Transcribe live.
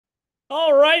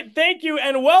All right, thank you,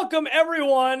 and welcome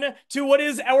everyone to what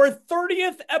is our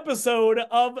 30th episode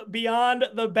of Beyond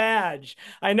the Badge.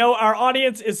 I know our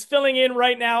audience is filling in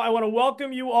right now. I want to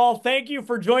welcome you all. Thank you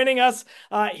for joining us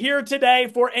here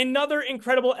today for another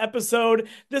incredible episode.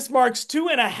 This marks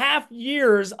 2.5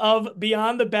 years of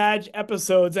Beyond the Badge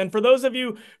episodes. And for those of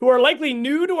you who are likely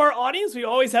new to our audience, we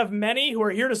always have many who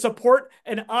are here to support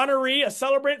an honoree, a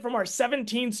celebrant from our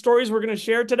 17 stories we're going to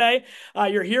share today.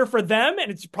 You're here for them,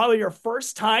 and it's probably your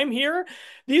first time here.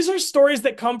 These are stories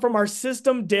that come from our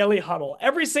system daily huddle.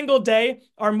 Every single day,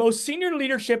 our most senior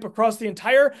leadership across the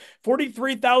entire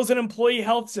 43,000 employee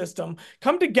health system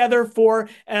come together for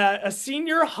a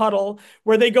senior huddle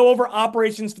where they go over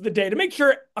operations for the day to make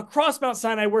sure across Mount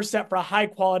Sinai we're set for a high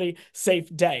quality,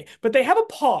 safe day. But they have a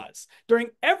pause during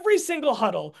every single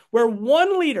huddle where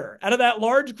one leader out of that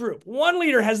large group, one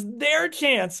leader has their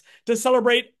chance to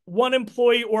celebrate one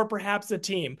employee or perhaps a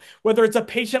team, whether it's a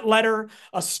patient letter,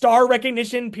 a star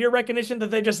recognition, peer recognition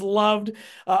that they just loved,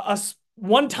 a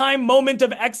one-time moment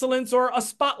of excellence, or a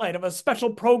spotlight of a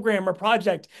special program or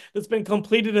project that's been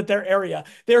completed at their area.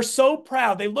 They're so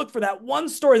proud. They look for that one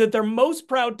story that they're most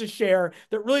proud to share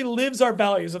that really lives our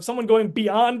values of someone going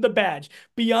beyond the badge,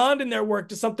 beyond in their work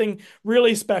to something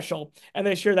really special, and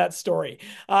they share that story.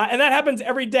 And that happens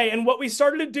every day. And what we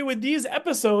started to do with these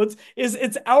episodes is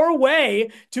it's our way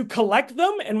to collect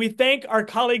them, and we thank our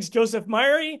colleagues Joseph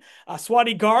Myrie,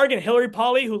 Swati Garg, and Hillary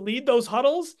Polly who lead those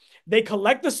huddles. They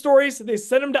collect the stories, they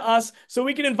send them to us so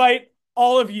we can invite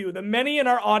all of you, the many in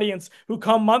our audience who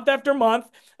come month after month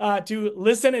to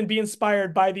listen and be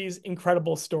inspired by these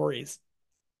incredible stories.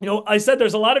 You know, I said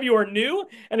there's a lot of you are new,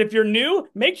 and if you're new,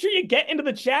 make sure you get into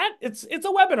the chat. It's a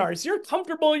webinar, so you're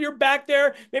comfortable, you're back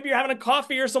there, maybe you're having a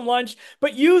coffee or some lunch,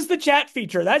 but use the chat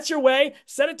feature. That's your way.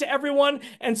 Send it to everyone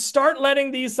and start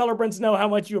letting these celebrants know how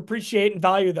much you appreciate and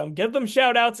value them. Give them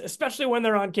shout outs, especially when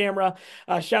they're on camera.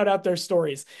 Shout out their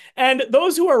stories. And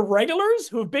those who are regulars,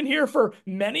 who have been here for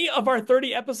many of our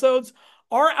 30 episodes,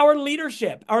 are our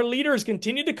leadership. Our leaders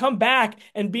continue to come back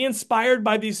and be inspired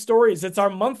by these stories. It's our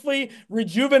monthly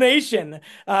rejuvenation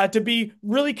to be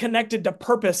really connected to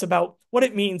purpose about what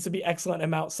it means to be excellent at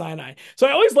Mount Sinai. So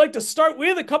I always like to start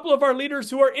with a couple of our leaders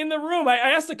who are in the room. I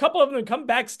asked a couple of them to come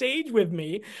backstage with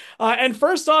me. And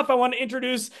first off, I want to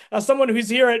introduce someone who's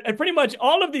here at pretty much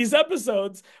all of these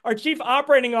episodes, our Chief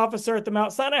Operating Officer at the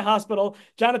Mount Sinai Hospital,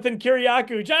 Jonathan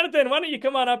Kiriakou. Jonathan, why don't you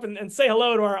come on up and say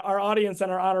hello to our audience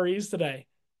and our honorees today?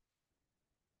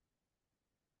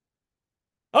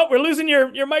 Oh, we're losing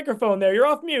your microphone there. You're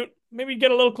off mute. Maybe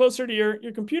get a little closer to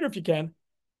your computer if you can.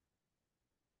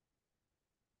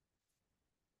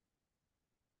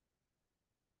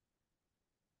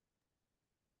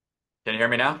 Can you hear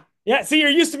me now? Yeah, see, you're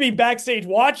used to be backstage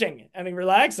watching and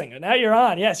relaxing, and now you're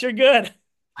on. Yes, you're good.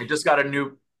 I just got a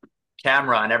new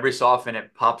camera, and every so often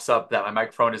it pops up that my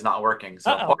microphone is not working.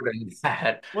 So Uh-oh. pardon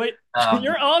that. Wait, Um,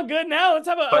 you're all good now. Let's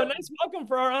have a but nice welcome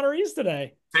for our honorees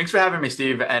today. thanks for having me,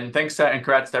 Steve, and thanks and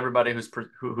congrats to everybody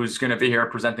who's going to be here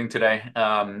presenting today.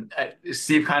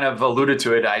 Steve kind of alluded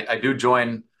to it. I do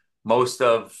join most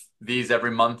of these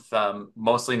every month,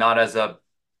 mostly not as a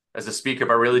speaker,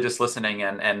 but really just listening.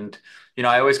 And you know,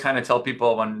 I always kind of tell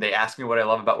people when they ask me what I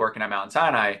love about working at Mount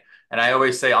Sinai, and I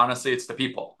always say honestly, it's the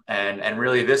people. And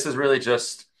really, this is really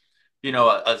just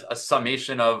a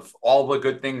summation of all the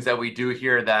good things that we do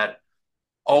here that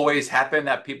always happen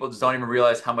that people just don't even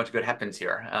realize how much good happens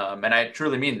here. And I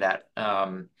truly mean that.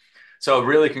 So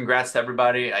really, congrats to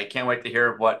everybody. I can't wait to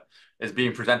hear what is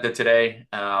being presented today.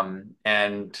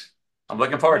 And I'm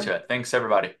looking forward to it. Thanks,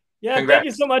 everybody. Yeah, thank you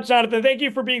Congrats. so much, Jonathan. Thank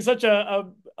you for being such a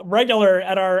regular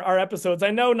at our episodes. I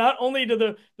know not only do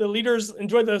the leaders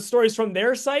enjoy the stories from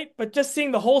their site, but just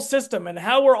seeing the whole system and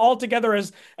how we're all together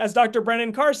as Dr.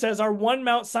 Brennan Carr says, our one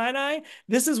Mount Sinai.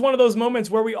 This is one of those moments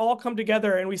where we all come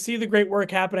together and we see the great work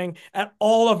happening at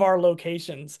all of our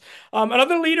locations.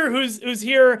 Another leader who's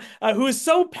here, who is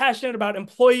so passionate about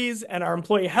employees and our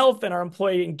employee health and our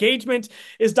employee engagement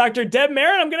is Dr. Deb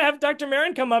Marin. I'm going to have Dr.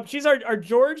 Marin come up. She's our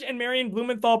George and Marion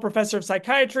Blumenthal Professor of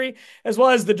Psychiatry, as well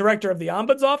as the Director of the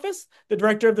Ombuds Office, the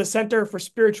Director of the Center for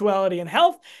Spirituality and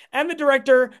Health, and the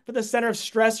Director for the Center of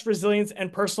Stress, Resilience,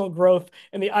 and Personal Growth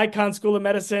in the Icahn School of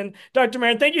Medicine. Dr.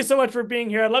 Marin, thank you so much for being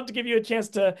here. I'd love to give you a chance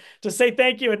to say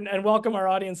thank you and welcome our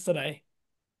audience today.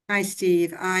 Hi,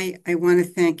 Steve. I want to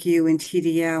thank you and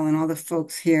TDL and all the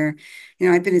folks here. You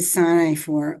know, I've been at Sinai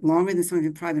for longer than some of you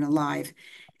have probably been alive.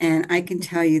 And I can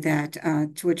tell you that,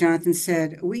 to what Jonathan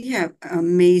said, we have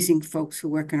amazing folks who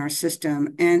work in our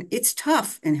system, and it's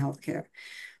tough in healthcare.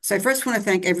 So I first want to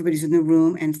thank everybody who's in the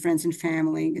room and friends and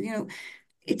family. You know,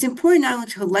 it's important not only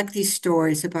to collect these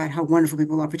stories about how wonderful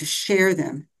people are, but to share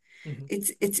them. Mhm.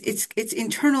 It's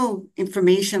internal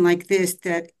information like this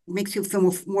that makes you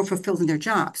feel more fulfilled in their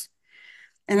jobs.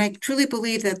 And I truly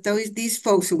believe that these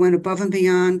folks who went above and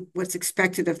beyond what's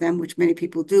expected of them, which many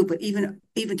people do, but even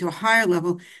to a higher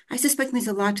level, I suspect means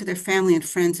a lot to their family and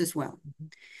friends as well.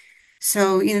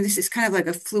 So, this is kind of like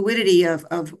a fluidity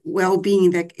of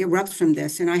well-being that erupts from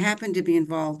this. And I happen to be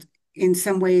involved in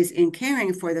some ways in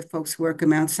caring for the folks who work at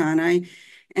Mount Sinai.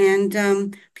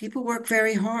 And people work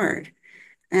very hard.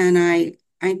 And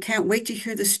I can't wait to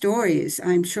hear the stories.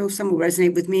 I'm sure some will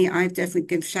resonate with me. I've definitely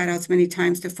given shout outs many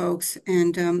times to folks.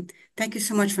 And thank you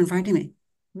so much for inviting me.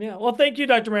 Yeah, well, thank you,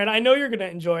 Dr. Moran. I know you're going to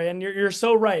enjoy, and you're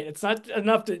so right. It's not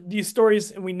enough to these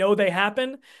stories, and we know they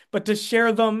happen, but to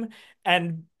share them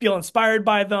and feel inspired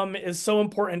by them is so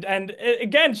important. And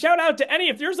again, shout out to any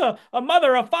if there's a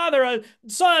mother, a father, a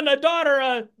son, a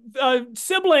daughter, a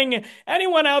sibling,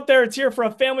 anyone out there that's here for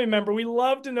a family member. We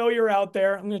love to know you're out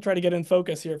there. I'm going to try to get in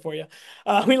focus here for you.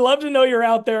 We love to know you're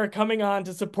out there coming on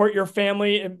to support your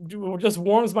family. It just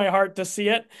warms my heart to see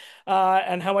it.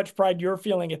 And how much pride you're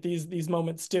feeling at these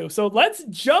moments too. So let's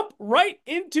jump right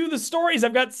into the stories.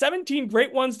 I've got 17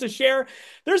 great ones to share.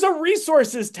 There's a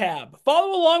resources tab.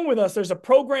 Follow along with us. There's a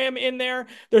program in there.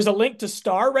 There's a link to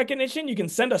star recognition. You can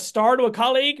send a star to a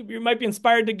colleague. You might be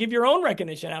inspired to give your own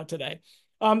recognition out today.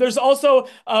 There's also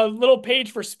a little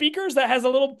page for speakers that has a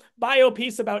little bio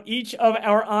piece about each of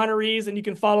our honorees, and you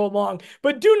can follow along.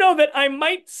 But do know that I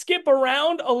might skip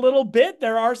around a little bit.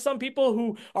 There are some people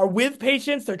who are with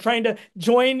patients. They're trying to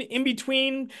join in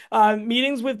between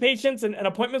meetings with patients and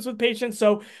appointments with patients.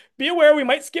 So be aware we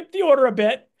might skip the order a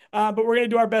bit. But we're going to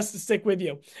do our best to stick with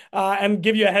you and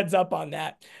give you a heads up on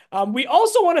that. We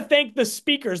also want to thank the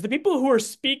speakers. The people who are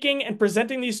speaking and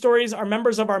presenting these stories are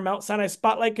members of our Mount Sinai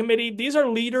Spotlight Committee. These are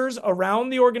leaders around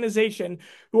the organization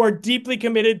who are deeply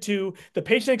committed to the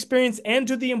patient experience and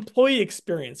to the employee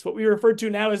experience, what we refer to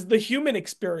now as the human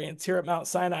experience here at Mount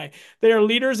Sinai. They are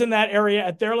leaders in that area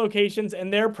at their locations,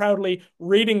 and they're proudly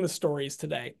reading the stories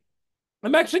today.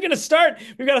 I'm actually going to start.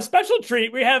 We've got a special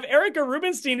treat. We have Erica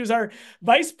Rubenstein, who's our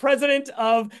Vice President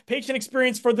of Patient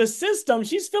Experience for the system.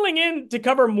 She's filling in to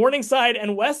cover Morningside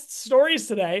and West stories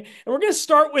today. And we're going to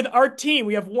start with our team.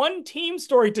 We have one team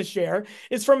story to share.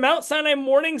 It's from Mount Sinai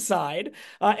Morningside,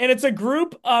 and it's a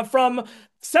group from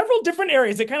several different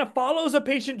areas. It kind of follows a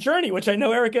patient journey, which I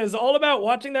know Erica is all about,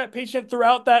 watching that patient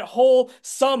throughout that whole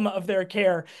sum of their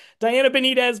care. Diana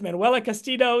Benitez, Manuela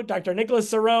Castillo, Dr.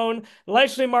 Nicholas Cerrone,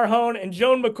 Leslie Marhone, and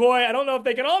Joan McCoy. I don't know if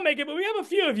they can all make it, but we have a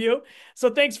few of you. So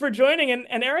thanks for joining.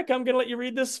 And Erica, I'm going to let you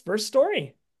read this first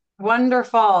story.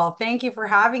 Wonderful. Thank you for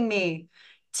having me.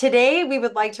 Today, we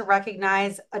would like to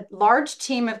recognize a large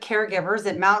team of caregivers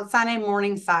at Mount Sinai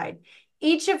Morningside,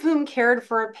 each of whom cared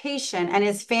for a patient and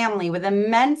his family with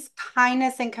immense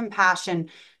kindness and compassion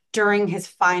during his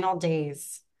final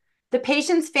days. The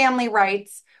patient's family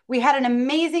writes, "We had an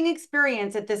amazing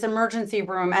experience at this emergency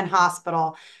room and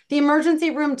hospital. The emergency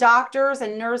room doctors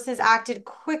and nurses acted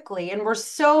quickly and were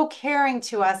so caring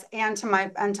to us and to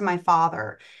my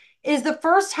father. It is the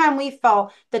first time we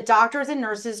felt that doctors and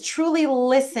nurses truly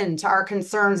listened to our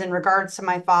concerns in regards to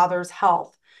my father's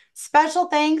health. Special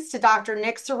thanks to Dr.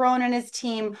 Nick Cerrone and his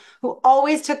team, who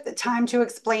always took the time to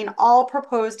explain all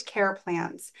proposed care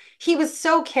plans. He was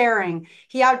so caring.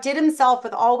 He outdid himself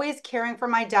with always caring for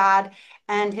my dad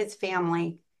and his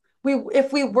family.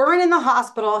 If we weren't in the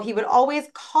hospital, he would always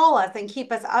call us and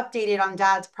keep us updated on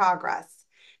dad's progress.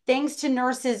 Thanks to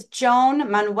nurses Joan,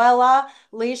 Manuela,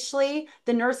 Leashley,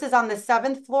 the nurses on the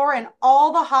 7th floor, and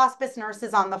all the hospice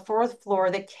nurses on the 4th floor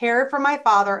that cared for my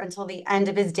father until the end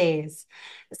of his days.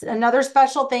 Another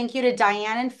special thank you to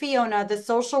Diane and Fiona, the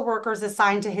social workers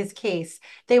assigned to his case.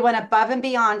 They went above and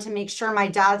beyond to make sure my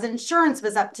dad's insurance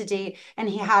was up to date and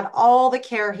he had all the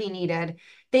care he needed.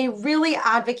 They really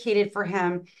advocated for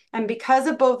him. And because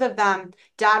of both of them,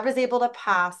 Dad was able to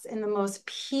pass in the most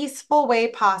peaceful way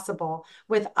possible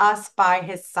with us by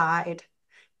his side.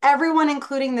 Everyone,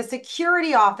 including the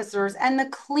security officers and the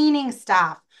cleaning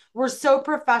staff, were so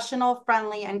professional,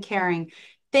 friendly, and caring.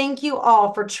 Thank you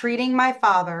all for treating my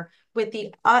father with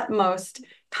the utmost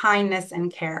kindness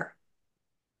and care."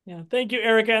 Yeah, thank you,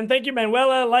 Erica. And thank you,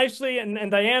 Manuela, Lively,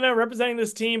 and Diana, representing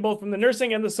this team, both from the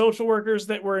nursing and the social workers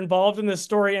that were involved in this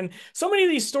story. And so many of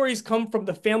these stories come from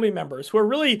the family members who are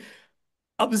really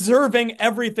observing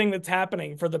everything that's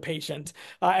happening for the patient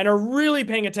and are really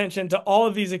paying attention to all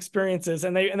of these experiences.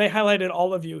 And they highlighted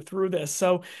all of you through this.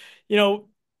 So, you know,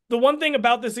 the one thing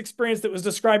about this experience that was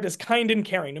described as kind and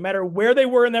caring, no matter where they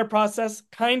were in their process,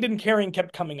 kind and caring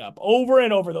kept coming up over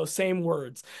and over, those same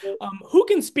words. Who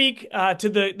can speak to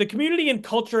the community and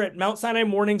culture at Mount Sinai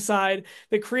Morningside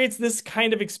that creates this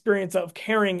kind of experience of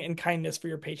caring and kindness for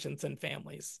your patients and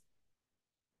families?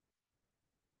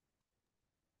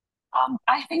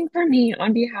 I think for me,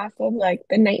 on behalf of like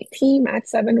the night team at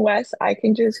Seven West, I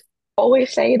can just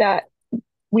always say that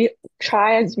we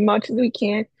try as much as we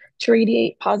can to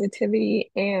radiate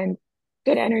positivity and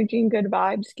good energy and good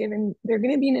vibes, given they're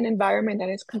going to be in an environment that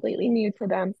is completely new to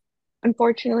them.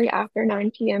 Unfortunately, after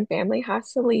 9 p.m., family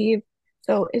has to leave.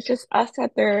 So it's just us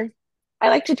that I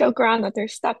like to joke around that they're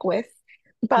stuck with,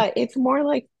 but it's more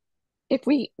like if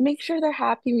we make sure they're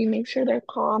happy, we make sure they're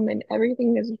calm and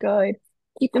everything is good,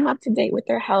 keep them up to date with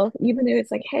their health, even if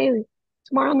it's like, hey,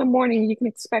 tomorrow in the morning you can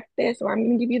expect this, or I'm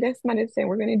going to give you this medicine,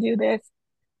 we're going to do this.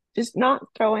 Just not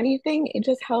throw anything. It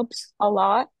just helps a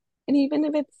lot. And even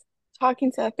if it's talking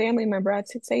to a family member at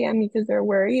 6 a.m. because they're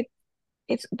worried,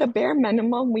 it's the bare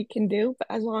minimum we can do.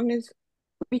 But as long as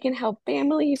we can help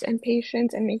families and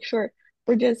patients and make sure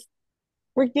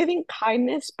we're giving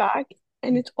kindness back,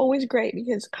 and it's always great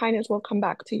because kindness will come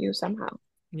back to you somehow.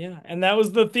 Yeah, and that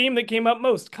was the theme that came up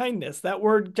most, kindness. That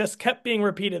word just kept being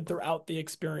repeated throughout the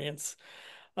experience.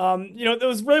 It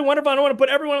was really wonderful. I don't want to put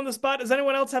everyone on the spot. Does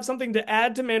anyone else have something to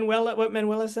add to Manuela, what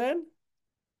Manuela said?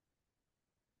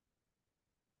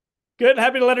 Good.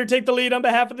 Happy to let her take the lead on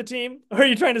behalf of the team. Or are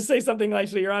you trying to say something,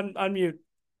 Ashley? You're on mute.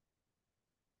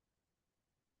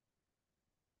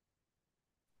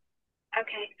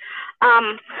 Okay.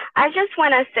 I just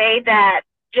want to say that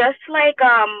just like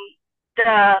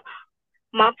the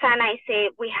Mount Sinai say,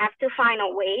 we have to find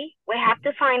a way. We have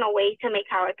to find a way to make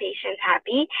our patients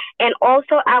happy. And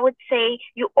also, I would say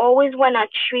you always want to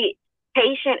treat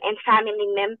patient and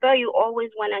family member. You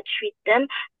always want to treat them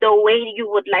the way you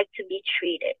would like to be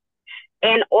treated.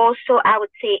 And also, I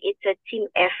would say it's a team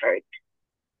effort.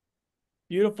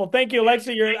 Beautiful. Thank you,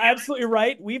 Alexa. You're absolutely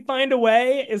right. We find a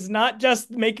way is not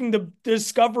just making the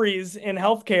discoveries in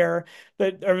healthcare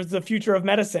that are the future of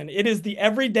medicine. It is the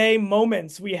everyday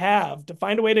moments we have to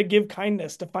find a way to give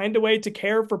kindness, to find a way to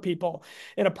care for people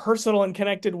in a personal and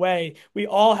connected way. We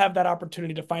all have that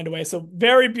opportunity to find a way. So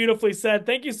very beautifully said.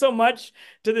 Thank you so much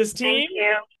to this team,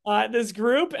 this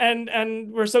group,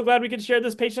 and we're so glad we could share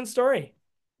this patient story,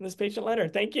 this patient letter.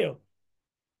 Thank you.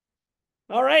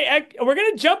 All right, we're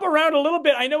going to jump around a little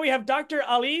bit. I know we have Dr.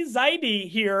 Ali Zaidi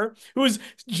here, who's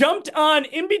jumped on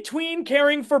in between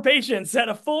caring for patients, had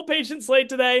a full patient slate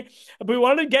today, but we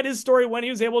wanted to get his story when he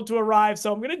was able to arrive.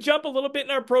 So I'm going to jump a little bit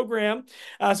in our program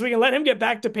so we can let him get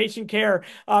back to patient care.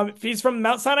 He's from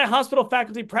Mount Sinai Hospital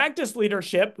Faculty Practice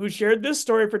Leadership, who shared this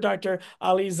story for Dr.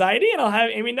 Ali Zaidi, and I'll have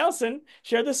Amy Nelson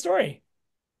share this story.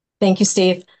 Thank you,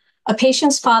 Steve. A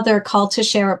patient's father called to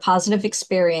share a positive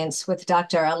experience with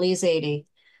Dr. Ali Zaidi.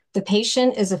 The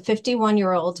patient is a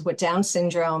 51-year-old with Down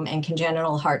syndrome and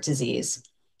congenital heart disease.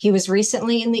 He was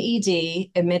recently in the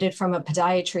ED, admitted from a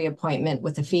podiatry appointment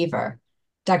with a fever.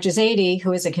 Dr. Zaidi,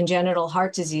 who is a congenital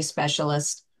heart disease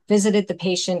specialist, visited the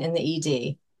patient in the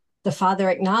ED. The father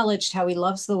acknowledged how he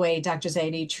loves the way Dr.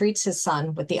 Zaidi treats his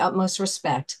son with the utmost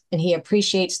respect, and he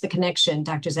appreciates the connection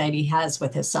Dr. Zaidi has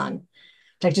with his son.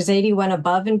 Dr. Zaidi went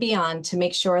above and beyond to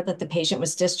make sure that the patient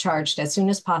was discharged as soon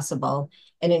as possible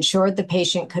and ensured the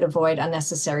patient could avoid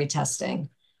unnecessary testing.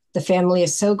 The family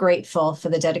is so grateful for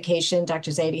the dedication Dr.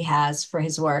 Zaidi has for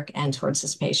his work and towards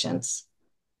his patients.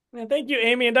 Thank you,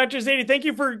 Amy. And Dr. Zaidi, thank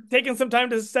you for taking some time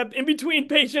to step in between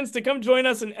patients to come join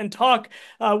us and talk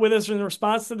with us in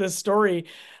response to this story.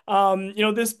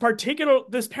 This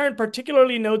parent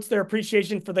particularly notes their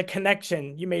appreciation for the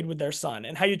connection you made with their son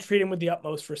and how you treat him with the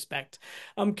utmost respect.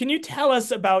 Can you tell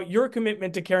us about your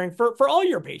commitment to caring for all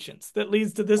your patients that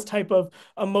leads to this type of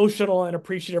emotional and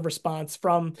appreciative response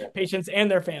from patients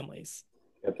and their families?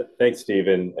 Thanks,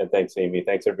 Stephen, and thanks, Amy.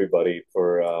 Thanks, everybody,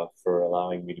 for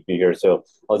allowing me to be here. So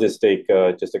I'll just take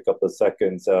just a couple of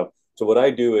seconds. So what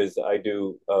I do is I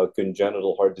do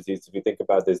congenital heart disease. If you think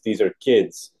about this, these are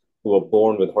kids who are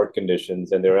born with heart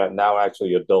conditions, and they're now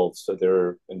actually adults. So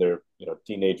they're in their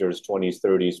teenagers, 20s,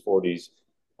 30s, 40s.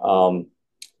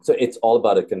 So it's all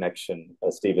about a connection,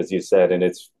 Steve, as you said, and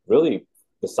it's really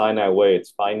the Sinai way. It's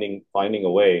finding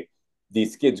a way.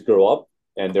 These kids grow up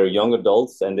and they're young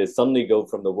adults, and they suddenly go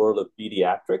from the world of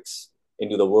pediatrics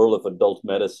into the world of adult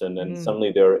medicine, and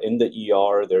suddenly they're in the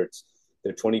ER. They're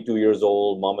 22 years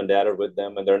old. Mom and dad are with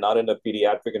them, and they're not in a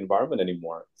pediatric environment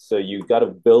anymore. So you got to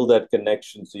build that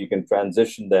connection so you can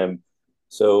transition them,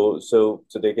 so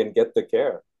they can get the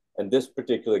care. And this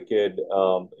particular kid,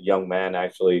 young man,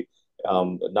 actually,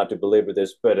 not to belabor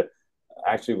this, but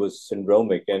actually was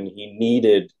syndromic, and he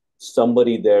needed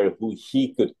somebody there who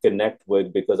he could connect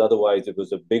with because otherwise it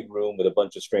was a big room with a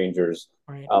bunch of strangers.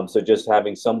 Right. So just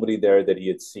having somebody there that he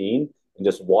had seen and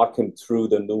just walk him through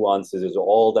the nuances is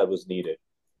all that was needed.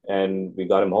 And we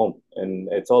got him home. And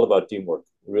it's all about teamwork.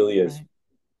 It really is. Right.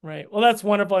 Right. Well, that's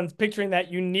wonderful. And picturing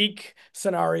that unique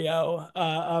scenario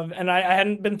and I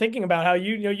hadn't been thinking about how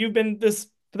you've been this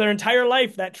for their entire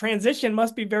life. That transition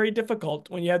must be very difficult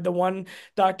when you had the one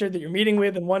doctor that you're meeting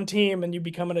with and one team and you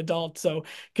become an adult. So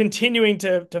continuing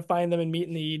to find them and meet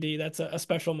in the ED, that's a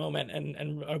special moment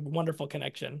and a wonderful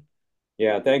connection.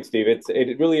 Yeah, thanks, Steve.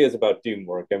 It really is about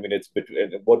teamwork. I mean, it's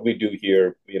what we do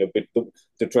here.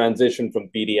 The transition from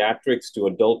pediatrics to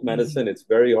adult medicine, it's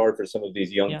very hard for some of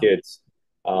these young Yeah. kids.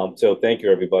 So thank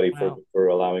you, everybody, Wow. for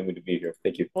allowing me to be here.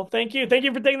 Thank you. Well, thank you. Thank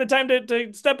you for taking the time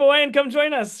to step away and come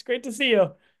join us. Great to see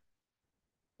you.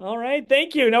 All right,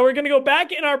 thank you. Now we're going to go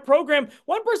back in our program.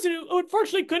 One person who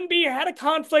unfortunately couldn't be here had a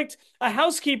conflict, a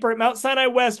housekeeper at Mount Sinai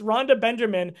West, Rhonda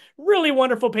Benjamin. Really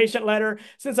wonderful patient letter.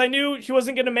 Since I knew she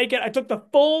wasn't going to make it, I took the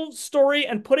full story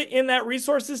and put it in that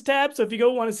resources tab. So if you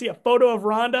go want to see a photo of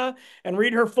Rhonda and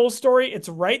read her full story, it's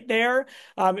right there.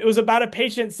 It was about a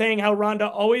patient saying how Rhonda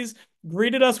always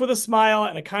greeted us with a smile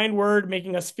and a kind word,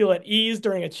 making us feel at ease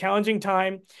during a challenging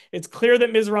time. It's clear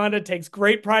that Ms. Rhonda takes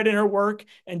great pride in her work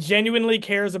and genuinely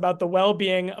cares about the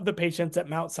well-being of the patients at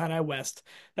Mount Sinai West.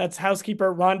 That's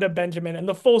housekeeper Rhonda Benjamin, and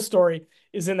the full story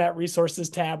is in that resources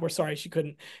tab. We're sorry she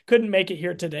couldn't make it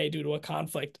here today due to a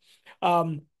conflict.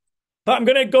 But I'm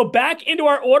going to go back into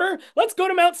our order. Let's go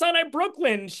to Mount Sinai,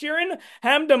 Brooklyn. Shirin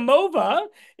Hamdamova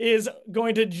is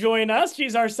going to join us.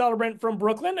 She's our celebrant from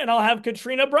Brooklyn, and I'll have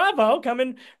Katrina Bravo come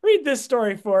and read this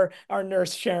story for our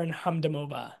nurse, Shirin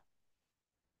Hamdamova.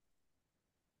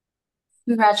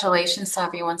 Congratulations to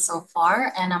everyone so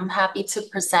far, and I'm happy to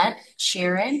present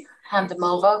Shirin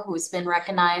Hamdamova, who's been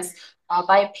recognized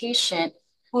by a patient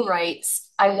who writes,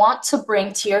 I want to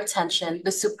bring to your attention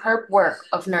the superb work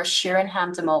of nurse Shirin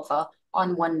Hamdamova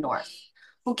on One North,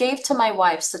 who gave to my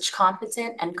wife such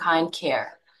competent and kind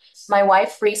care. My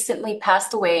wife recently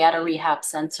passed away at a rehab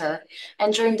center,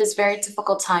 and during this very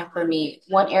difficult time for me,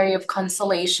 one area of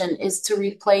consolation is to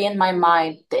replay in my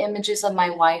mind the images of my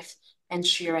wife and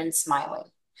Shirin smiling.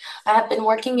 I have been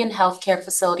working in healthcare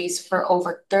facilities for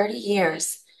over 30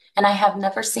 years, and I have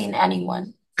never seen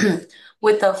anyone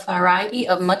with a variety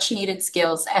of much needed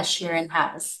skills as Shirin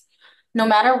has. No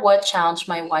matter what challenge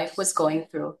my wife was going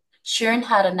through, Shirin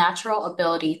had a natural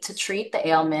ability to treat the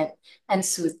ailment and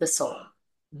soothe the soul.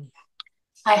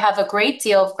 I have a great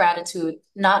deal of gratitude,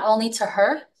 not only to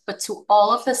her, but to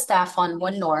all of the staff on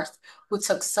One North who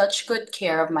took such good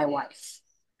care of my wife.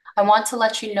 I want to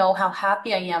let you know how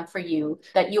happy I am for you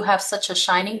that you have such a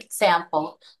shining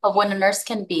example of what a nurse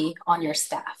can be on your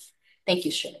staff. Thank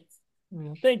you, Shirin.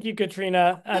 Thank you,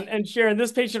 Katrina. And Sharon,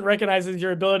 this patient recognizes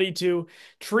your ability to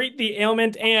treat the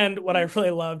ailment and what I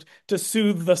really loved, to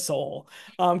soothe the soul.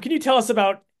 Can you tell us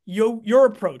about your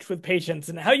approach with patients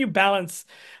and how you balance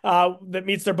that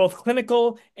meets their both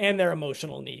clinical and their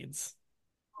emotional needs?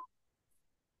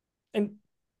 And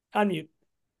unmute.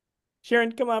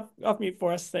 Sharon, come off mute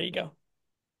for us. There you go.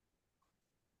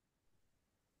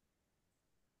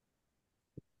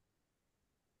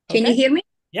 Can you hear me?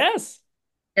 Yes.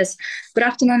 Yes. Good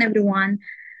afternoon, everyone.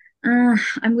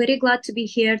 I'm very glad to be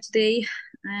here today,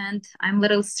 and I'm a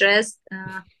little stressed.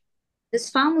 This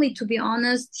family, to be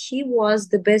honest, he was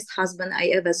the best husband I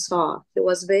ever saw. He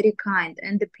was very kind,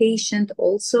 and the patient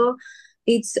also.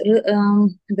 It's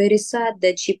very sad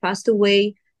that she passed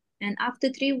away. And after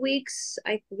 3 weeks,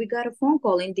 we got a phone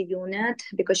call in the unit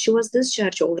because she was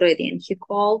discharged already. And he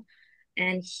called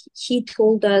and he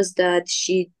told us that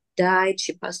she died,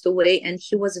 she passed away, and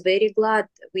he was very glad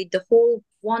with the whole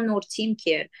One North team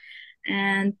care.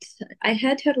 And I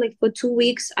had her like for 2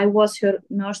 weeks. I was her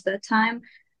nurse that time.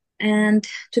 And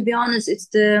to be honest,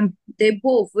 they're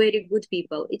both very good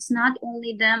people. It's not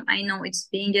only them. I know it's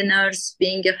being a nurse,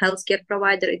 being a healthcare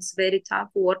provider, it's very tough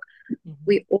work.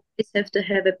 We always have to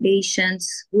have a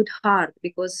patient's good heart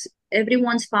because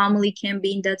everyone's family can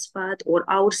be in that spot, or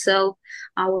ourselves,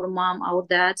 our mom, our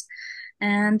dads.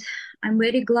 And I'm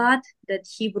very glad that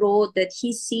he wrote that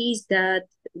he sees that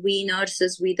we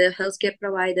nurses, we the healthcare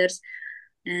providers,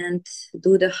 and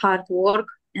do the hard work.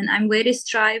 And I'm very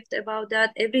strived about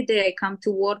that. Every day I come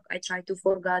to work, I try to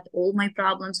forget all my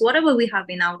problems, whatever we have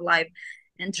in our life,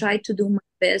 and try to do my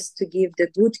best to give the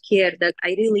good care that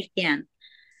I really can.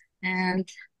 And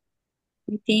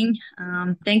I think,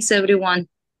 thanks everyone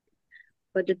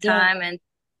for the time. And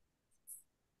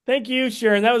thank you,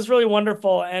 Sharon. That was really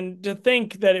wonderful. And to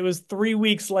think that it was 3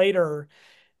 weeks later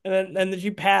and then that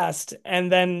she passed,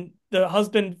 and then the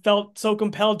husband felt so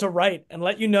compelled to write and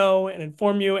let you know and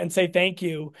inform you and say thank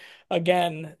you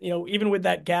again, even with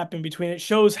that gap in between. It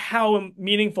shows how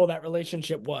meaningful that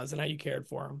relationship was and how you cared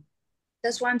for him.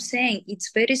 That's what I'm saying.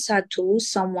 It's very sad to lose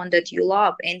someone that you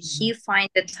love, and he find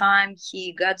the time,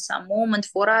 he got some moment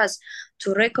for us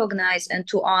to recognize and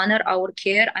to honor our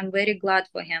care. I'm very glad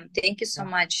for him. Thank you so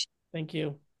much. Thank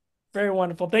you. Very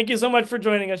wonderful. Thank you so much for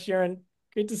joining us, Sharon.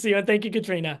 Great to see you. And thank you,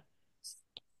 Katrina.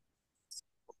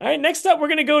 All right, next up, we're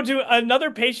going to go to another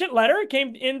patient letter. It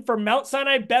came in from Mount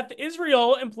Sinai Beth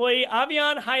Israel employee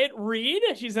Avian Hyatt Reed.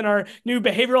 She's in our new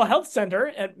behavioral health center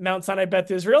at Mount Sinai Beth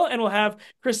Israel. And we'll have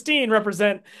Christine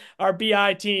represent our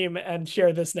BI team and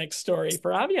share this next story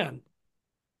for Avian.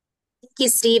 Thank you,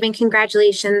 Steve, and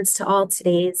congratulations to all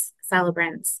today's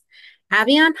celebrants.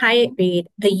 Avian Hyatt Reed,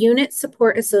 a unit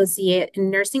support associate in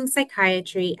nursing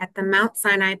psychiatry at the Mount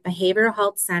Sinai Behavioral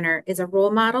Health Center, is a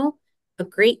role model, a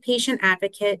great patient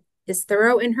advocate, is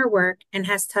thorough in her work, and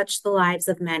has touched the lives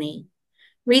of many.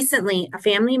 Recently, a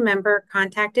family member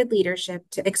contacted leadership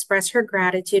to express her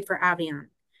gratitude for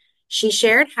Avian. She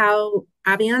shared how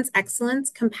Avian's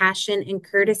excellence, compassion, and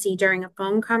courtesy during a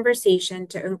phone conversation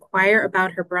to inquire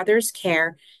about her brother's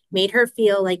care made her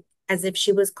feel like as if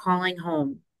she was calling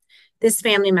home. This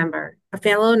family member, a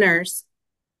fellow nurse,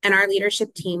 and our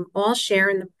leadership team all share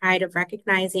in the pride of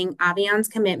recognizing Avian's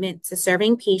commitment to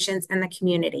serving patients and the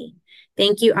community.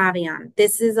 Thank you, Avian.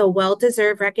 This is a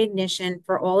well-deserved recognition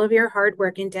for all of your hard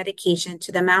work and dedication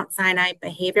to the Mount Sinai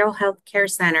Behavioral Health Care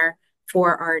Center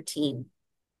for our team.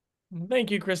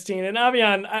 Thank you, Christine. And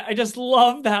Avian, I just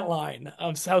love that line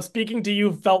of how speaking to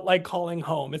you felt like calling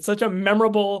home. It's such a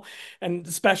memorable and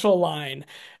special line.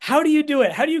 How do you do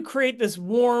it? How do you create this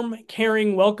warm,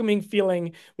 caring, welcoming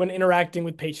feeling when interacting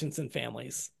with patients and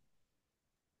families?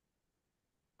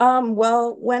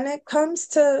 Well, when it comes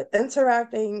to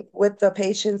interacting with the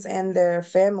patients and their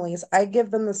families, I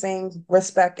give them the same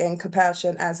respect and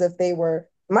compassion as if they were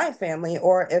my family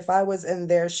or if I was in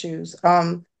their shoes.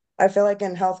 I feel like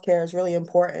in healthcare it's really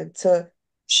important to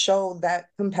show that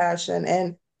compassion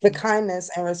and the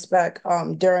kindness and respect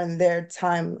during their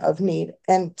time of need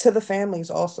and to the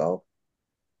families also.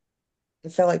 I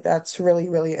feel like that's really,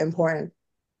 really important,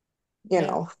 being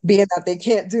that they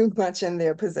can't do much in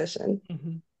their position.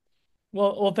 Mm-hmm.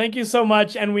 Well, thank you so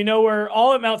much. And we know we're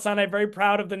all at Mount Sinai very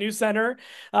proud of the new center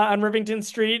on Rivington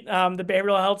Street, the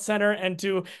Behavioral Health Center, and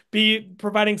to be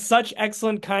providing such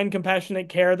excellent, kind, compassionate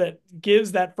care that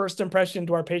gives that first impression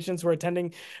to our patients who are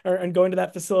attending and going to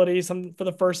that facility for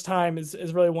the first time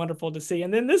is really wonderful to see.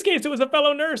 And in this case, it was a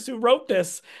fellow nurse who wrote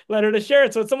this letter to share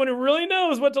it. So it's someone who really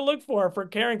knows what to look for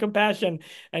care and compassion.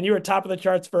 And you were top of the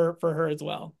charts for her as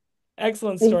well.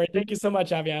 Excellent story. Thank you so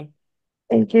much, Avian.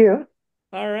 Thank you.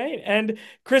 All right. And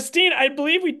Christine, I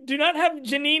believe we do not have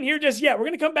Janine here just yet. We're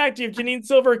going to come back to you if Janine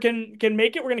Silver can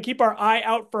make it. We're going to keep our eye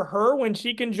out for her when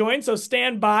she can join. So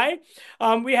stand by.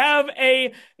 We have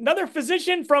another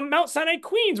physician from Mount Sinai,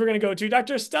 Queens we're going to go to,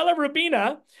 Dr. Stella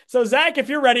Rubina. So Zach, if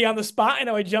you're ready on the spot, I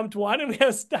know I jumped one, and we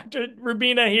have Dr.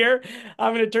 Rubina here.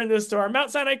 I'm going to turn this to our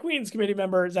Mount Sinai Queens committee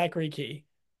member, Zachary Key.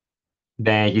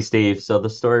 Thank you, Steve. So the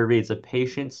story reads, a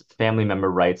patient's family member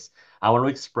writes, I want to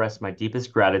express my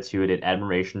deepest gratitude and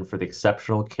admiration for the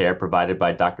exceptional care provided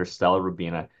by Dr. Stella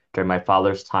Rubina during my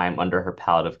father's time under her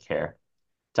palliative care.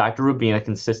 Dr. Rubina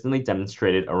consistently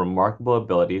demonstrated a remarkable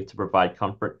ability to provide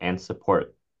comfort and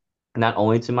support, not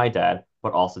only to my dad,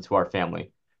 but also to our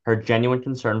family. Her genuine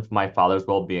concern for my father's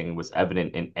well-being was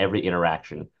evident in every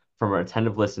interaction, from her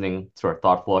attentive listening to her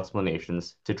thoughtful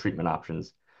explanations to treatment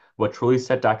options. What truly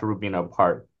set Dr. Rubina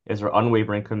apart is her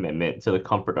unwavering commitment to the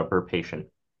comfort of her patient.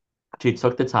 She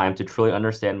took the time to truly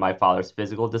understand my father's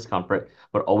physical discomfort,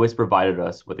 but always provided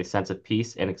us with a sense of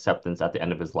peace and acceptance at the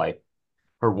end of his life.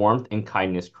 Her warmth and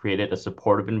kindness created a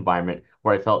supportive environment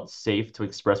where I felt safe to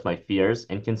express my fears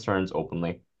and concerns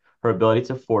openly. Her ability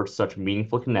to forge such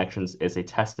meaningful connections is a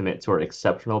testament to her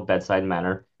exceptional bedside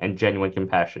manner and genuine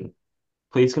compassion.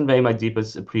 Please convey my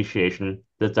deepest appreciation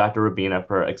to Dr. Rubina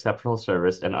for her exceptional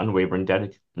service and unwavering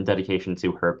dedication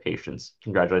to her patients.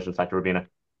 Congratulations, Dr. Rubina.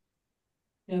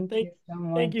 Thank you so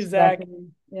much. Thank you, Zach.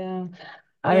 Yeah.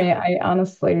 I mean, I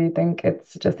honestly think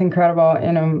it's just incredible.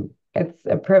 It's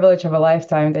a privilege of a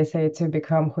lifetime, they say, to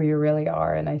become who you really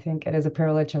are. And I think it is a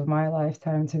privilege of my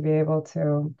lifetime to be able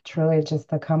to truly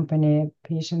just accompany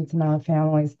patients and our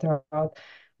families throughout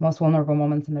most vulnerable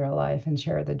moments in their life and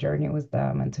share the journey with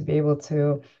them and to be able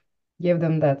to give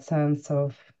them that sense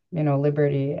of,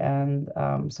 liberty and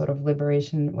sort of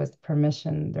liberation with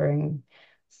permission during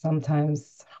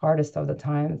sometimes hardest of the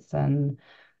times, and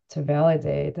to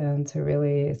validate and to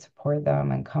really support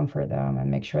them and comfort them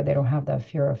and make sure they don't have that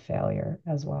fear of failure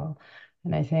as well.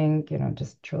 And I think,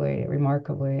 just truly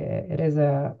remarkably, it is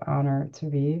an honor to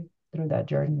be through that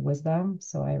journey with them.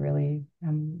 So I really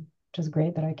am just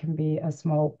great that I can be a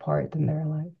small part in their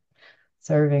life,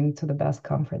 serving to the best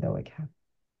comfort that we can.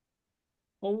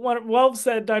 Well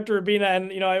said, Dr. Rabina.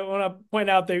 And, I want to point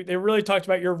out they really talked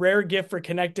about your rare gift for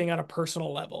connecting on a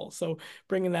personal level. So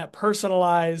bringing that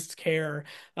personalized care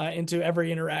into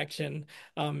every interaction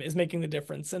is making the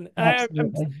difference. And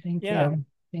Absolutely. Thank yeah. you.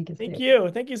 Thank you, Thank Steve. you.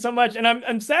 Thank you so much. And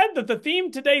I'm sad that the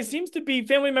theme today seems to be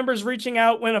family members reaching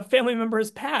out when a family member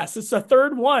has passed. It's the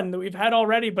third one that we've had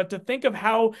already, but to think of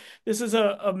how this is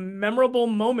a memorable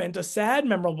moment, a sad,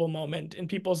 memorable moment in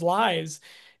people's lives.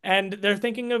 And they're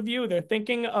thinking of you. They're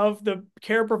thinking of the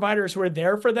care providers who are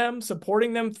there for them,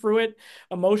 supporting them through it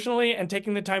emotionally and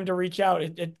taking the time to reach out.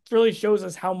 It really shows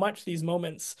us how much these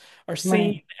moments are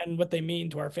seen Right. and what they mean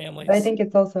to our But I families. think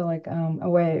it's also like a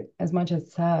way, as much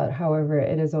as sad, however,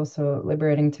 it is also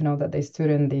liberating to know that they stood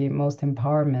in the most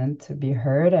empowerment to be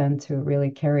heard and to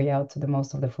really carry out to the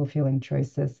most of the fulfilling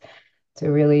choices, to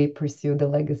really pursue the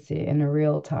legacy in a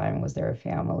real time with their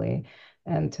family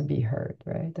and to be heard,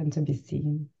 right? And to be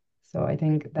seen. So I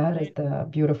think that is Right. the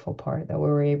beautiful part that we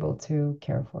were able to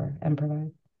care for and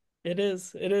provide. It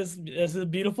is. It is. It's a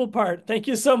beautiful part. Thank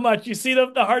you so much. You see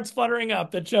the hearts fluttering up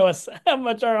that show us how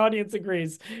much our audience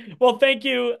agrees. Well, thank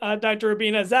you, Dr.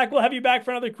 Rabina. Zach, we'll have you back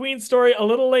for another Queen story a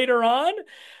little later on.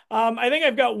 I think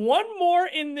I've got one more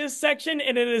in this section,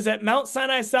 and it is at Mount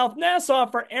Sinai South Nassau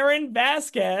for Aaron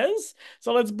Vasquez.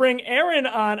 So let's bring Aaron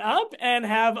on up and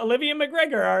have Olivia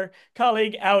McGregor, our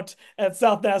colleague out at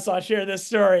South Nassau, share this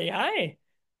story. Hi.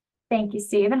 Thank you,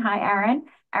 Steve, and hi, Erin.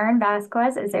 Erin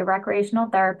Vasquez is a recreational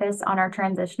therapist on our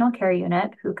transitional care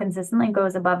unit who consistently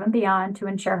goes above and beyond to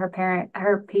ensure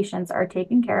her patients are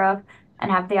taken care of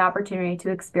and have the opportunity to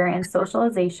experience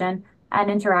socialization and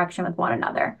interaction with one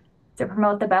another. To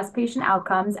promote the best patient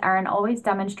outcomes, Erin always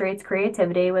demonstrates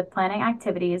creativity with planning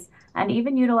activities and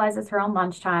even utilizes her own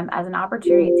lunchtime as an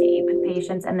opportunity to eat with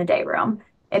patients in the day room.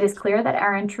 It is clear that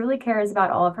Erin truly cares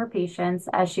about all of her patients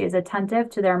as she is attentive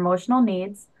to their emotional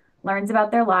needs, learns about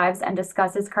their lives, and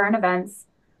discusses current events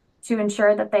to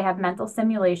ensure that they have mental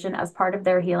stimulation as part of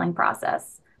their healing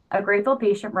process. A grateful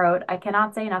patient wrote, "I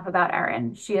cannot say enough about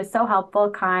Erin. She is so helpful,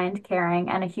 kind, caring,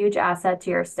 and a huge asset to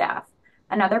your staff."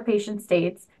 Another patient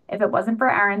states, "If it wasn't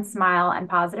for Erin's smile and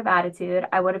positive attitude,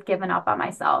 I would have given up on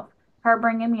myself. Her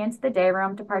bringing me into the day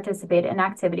room to participate in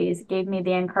activities gave me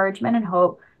the encouragement and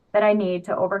hope that I need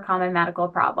to overcome my medical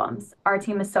problems. Our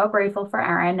team is so grateful for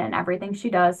Erin and everything she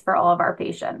does for all of our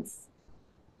patients."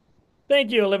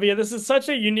 Thank you, Olivia. This is such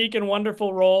a unique and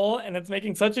wonderful role, and it's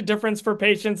making such a difference for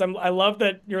patients. I love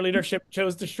that your leadership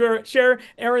chose to share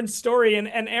Aaron's story.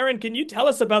 And Aaron, can you tell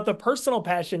us about the personal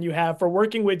passion you have for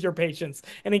working with your patients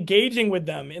and engaging with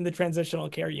them in the transitional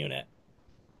care unit?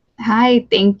 Hi,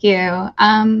 thank you.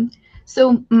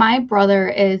 So my brother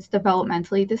is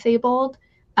developmentally disabled,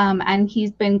 and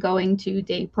he's been going to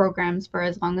day programs for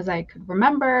as long as I could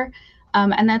remember.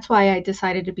 And that's why I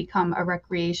decided to become a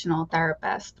recreational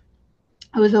therapist.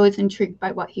 I was always intrigued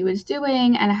by what he was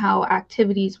doing and how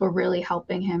activities were really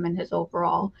helping him in his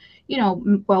overall,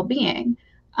 well-being.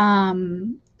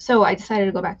 So I decided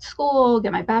to go back to school,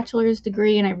 get my bachelor's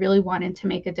degree, and I really wanted to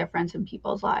make a difference in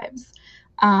people's lives.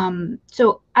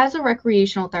 So as a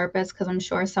recreational therapist, because I'm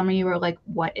sure some of you are like,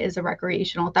 what is a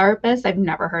recreational therapist? I've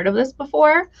never heard of this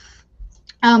before.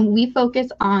 We focus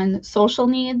on social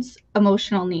needs,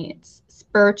 emotional needs,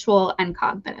 spiritual, and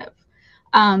cognitive.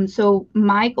 So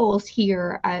my goals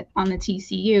here on the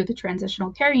TCU, the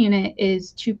Transitional Care Unit,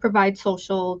 is to provide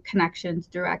social connections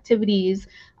through activities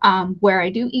where I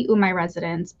do eat with my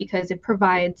residents because it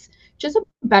provides just a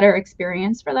better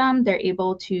experience for them. They're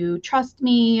able to trust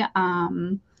me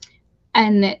and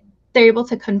they're able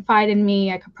to confide in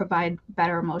me. I could provide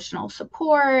better emotional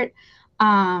support.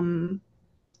 And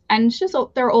it's just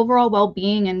their overall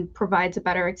well-being and provides a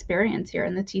better experience here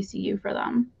in the TCU for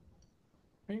them.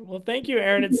 Great. Well, thank you,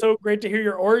 Aaron. It's so great to hear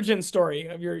your origin story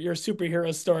of your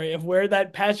superhero story of where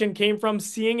that passion came from,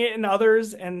 seeing it in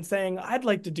others and saying, I'd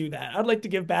like to do that. I'd like to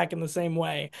give back in the same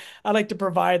way. I'd like to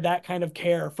provide that kind of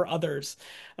care for others.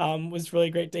 Was really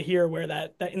great to hear where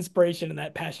that inspiration and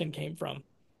that passion came from.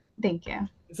 Thank you.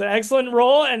 It's an excellent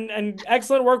role and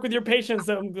excellent work with your patients.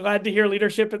 So I'm glad to hear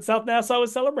leadership at South Nassau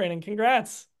was celebrating.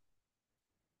 Congrats.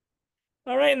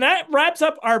 All right, and that wraps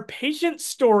up our patient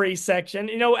story section.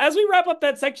 As we wrap up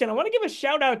that section, I want to give a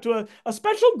shout out to a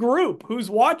special group who's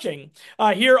watching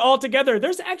here all together.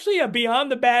 There's actually a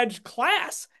Beyond the Badge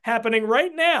class happening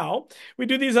right now. We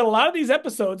do these at a lot of these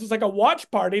episodes. It's like a watch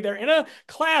party. They're in a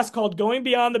class called Going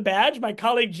Beyond the Badge. My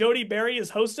colleague Jody Berry is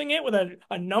hosting it with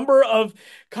a number of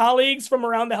colleagues from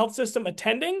around the health system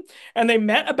attending, and they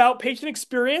met about patient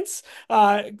experience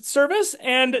service,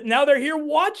 and now they're here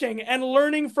watching and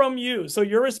learning from you. So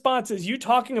your response is you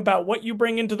talking about what you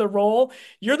bring into the role.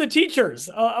 You're the teachers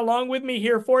along with me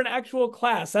here for an actual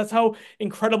class. That's how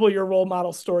incredible your role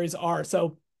model stories are.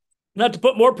 So not to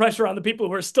put more pressure on the people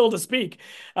who are still to speak,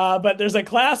 but there's a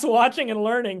class watching and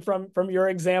learning from your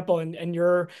example and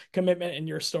your commitment and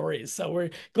your stories. So we're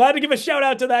glad to give a shout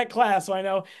out to that class, who I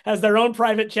know has their own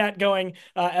private chat going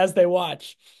as they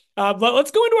watch. But let's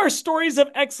go into our stories of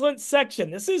excellence section.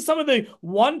 This is some of the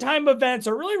one-time events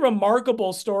or really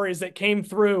remarkable stories that came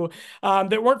through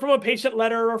that weren't from a patient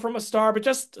letter or from a star, but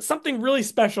just something really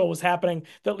special was happening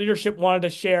that leadership wanted to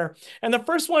share. And the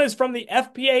first one is from the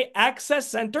FPA Access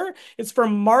Center. It's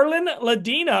from Marlon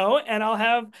Ladino, and I'll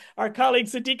have our colleague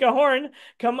Sadika Horn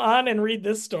come on and read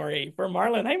this story for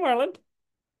Marlon. Hey, Marlon.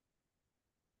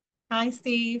 Hi,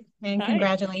 Steve, and Hi.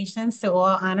 congratulations to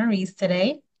all honorees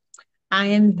today. I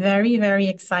am very, very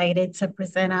excited to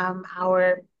present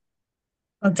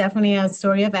definitely a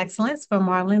story of excellence for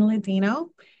Marlon Ladino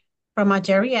from our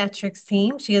geriatrics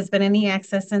team. She has been in the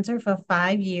Access Center for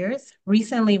 5 years.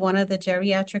 Recently, one of the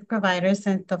geriatric providers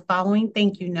sent the following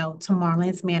thank you note to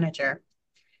Marlon's manager.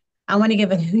 I want to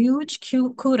give a huge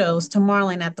kudos to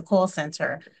Marlon at the call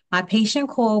center. My patient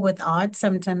called with odd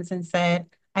symptoms and said,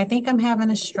 I think I'm having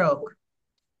a stroke.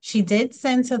 She did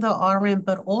send to the RN,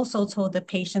 but also told the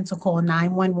patient to call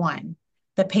 911.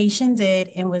 The patient did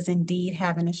and was indeed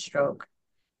having a stroke.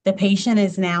 The patient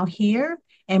is now here,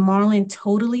 and Marlon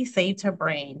totally saved her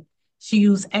brain. She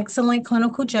used excellent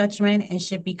clinical judgment and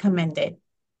should be commended.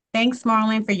 Thanks,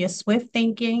 Marlon, for your swift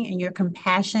thinking and your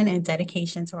compassion and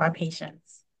dedication to our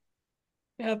patients.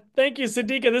 Yeah, thank you,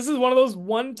 Sadika. This is one of those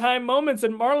one-time moments.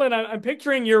 And Marlon, I'm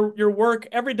picturing your work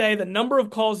every day, the number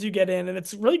of calls you get in, and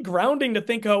it's really grounding to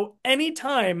think, oh,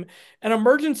 anytime an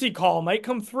emergency call might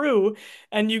come through,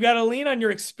 and you got to lean on your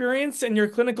experience and your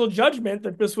clinical judgment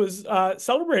that this was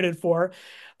celebrated for,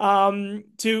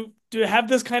 to have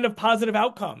this kind of positive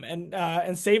outcome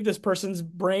and save this person's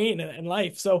brain and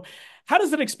life. So how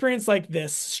does an experience like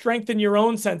this strengthen your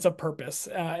own sense of purpose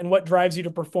and what drives you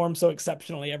to perform so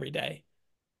exceptionally every day?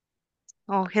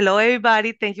 Oh, hello,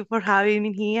 everybody. Thank you for having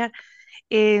me here.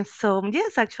 So,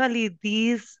 yes, actually,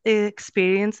 this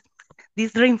experience,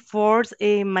 this reinforced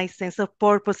my sense of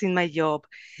purpose in my job.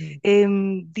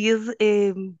 This,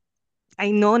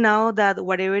 I know now that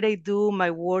whatever I do,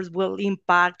 my words will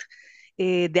impact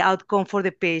the outcome for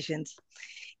the patients.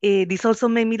 This also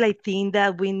made me like think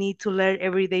that we need to learn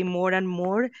every day more and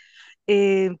more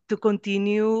to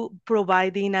continue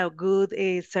providing a good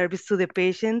service to the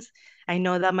patients. I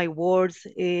know that my words,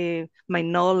 my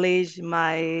knowledge,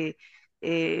 my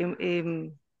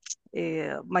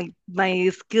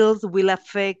skills will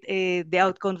affect the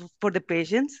outcome for the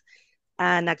patients,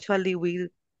 and actually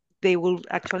they will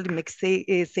actually make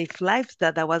safe lives.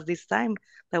 That was this time.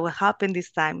 That will happen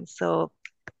this time. So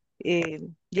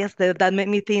yes, that made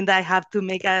me think that I have to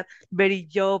make a very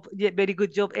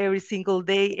good job every single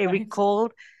day, every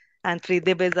call, and treat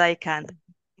the best I can.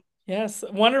 Yes,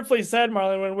 wonderfully said,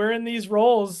 Marlon. When we're in these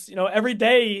roles, every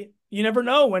day, you never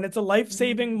know when it's a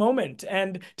life-saving moment.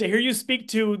 And to hear you speak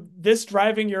to this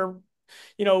driving your,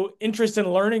 interest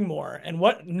in learning more and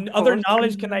what other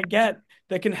knowledge can I get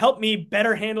that can help me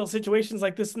better handle situations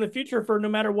like this in the future for no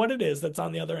matter what it is that's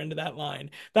on the other end of that line.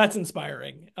 That's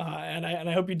inspiring. And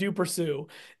I hope you do pursue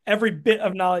every bit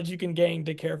of knowledge you can gain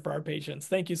to care for our patients.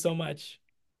 Thank you so much.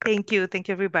 Thank you. Thank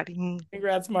you, everybody.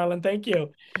 Congrats, Marlon. Thank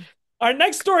you. Our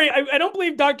next story, I don't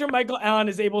believe Dr. Michael Allen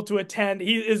is able to attend.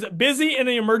 He is busy in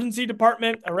the emergency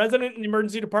department, a resident in the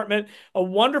emergency department. A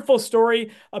wonderful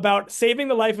story about saving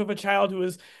the life of a child who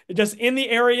is just in the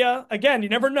area. Again, you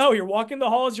never know. You're walking the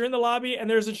halls, you're in the lobby, and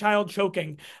there's a child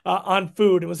choking on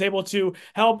food and was able to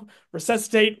help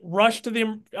resuscitate, rush to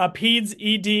the PEDS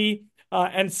ED,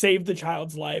 and save the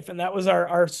child's life. And that was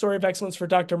our story of excellence for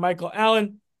Dr. Michael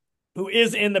Allen, who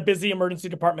is in the busy emergency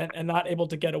department and not able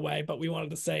to get away. But we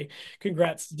wanted to say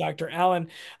congrats to Dr. Allen.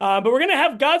 But we're going to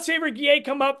have God's favorite GA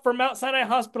come up from Mount Sinai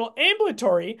Hospital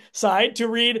ambulatory side to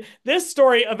read this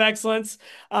story of excellence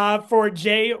for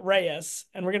Jay Reyes.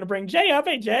 And we're going to bring Jay up.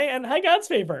 Hey, Jay, and hi, God's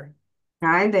favor.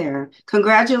 Hi there.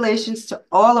 Congratulations to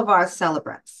all of our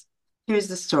celebrants. Here's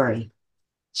the story.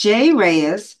 Jay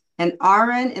Reyes, an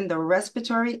RN in the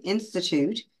Respiratory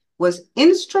Institute, was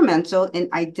instrumental in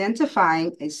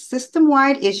identifying a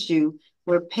system-wide issue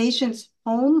where patients'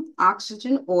 home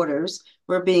oxygen orders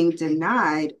were being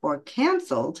denied or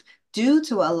canceled due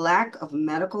to a lack of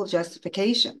medical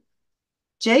justification.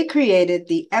 Jay created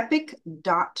the epic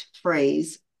dot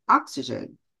phrase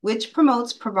oxygen, which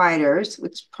prompts providers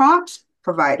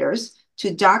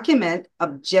to document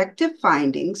objective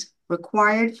findings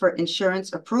required for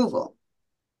insurance approval.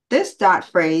 This dot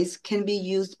phrase can be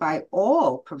used by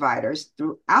all providers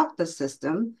throughout the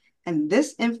system, and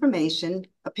this information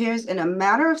appears in a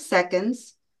matter of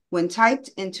seconds when typed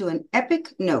into an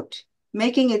epic note,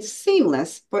 making it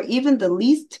seamless for even the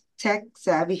least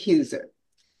tech-savvy user.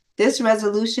 This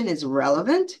resolution is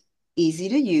relevant, easy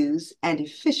to use, and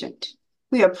efficient.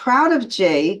 We are proud of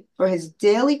Jay for his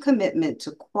daily commitment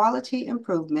to quality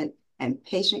improvement and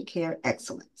patient care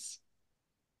excellence.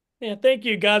 Yeah, thank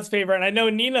you, God's favor. And I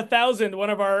know Nina Thousand, one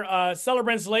of our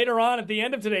celebrants later on at the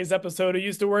end of today's episode, who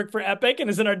used to work for Epic and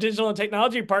is in our digital and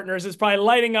technology partners, is probably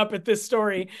lighting up at this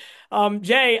story.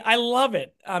 Jay, I love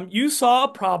it. You saw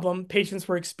a problem patients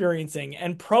were experiencing,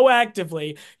 and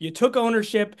proactively you took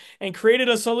ownership and created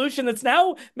a solution that's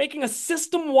now making a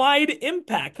system-wide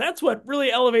impact. That's what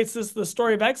really elevates the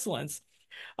story of excellence.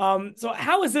 So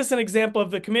how is this an example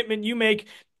of the commitment you make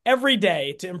every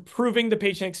day to improving the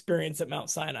patient experience at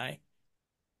Mount Sinai?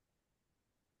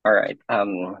 All right.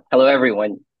 Hello,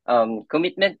 everyone.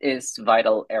 Commitment is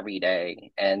vital every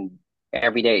day, and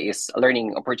every day is a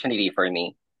learning opportunity for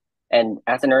me. And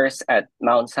as a nurse at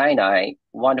Mount Sinai,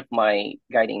 one of my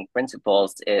guiding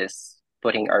principles is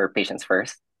putting our patients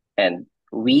first. And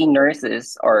we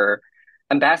nurses are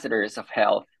ambassadors of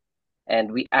health,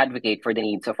 and we advocate for the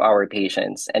needs of our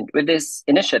patients. And with this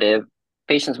initiative,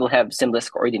 patients will have seamless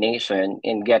coordination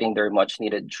in getting their much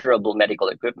needed durable medical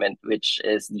equipment, which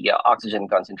is the oxygen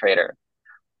concentrator.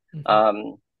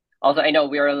 Also, I know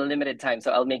we are on a limited time,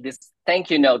 so I'll make this thank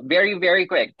you note very, very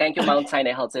quick. Thank you, Mount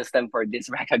Sinai Health System, for this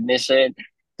recognition.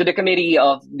 To the committee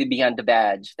of the Beyond the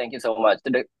Badge, thank you so much.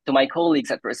 To my colleagues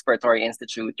at Respiratory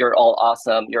Institute, you're all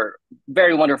awesome. You're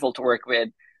very wonderful to work with.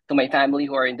 To my family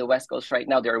who are in the West Coast right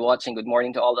now, they're watching. Good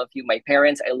morning to all of you. My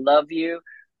parents, I love you.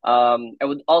 I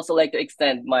would also like to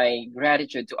extend my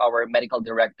gratitude to our medical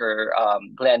director,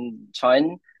 Glenn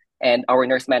Chun, and our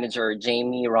nurse manager,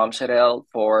 Jamie Romshadel,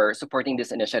 for supporting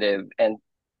this initiative. And,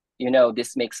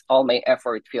 this makes all my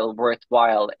effort feel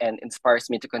worthwhile and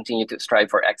inspires me to continue to strive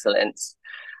for excellence.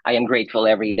 I am grateful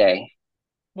every day.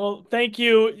 Well, thank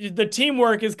you. The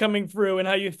teamwork is coming through, and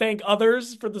how you thank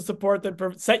others for the support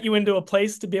that set you into a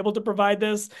place to be able to provide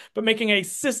this, but making a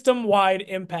system-wide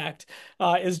impact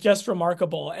is just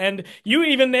remarkable. And you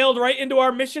even nailed right into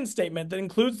our mission statement that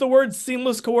includes the word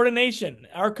seamless coordination.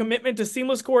 Our commitment to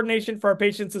seamless coordination for our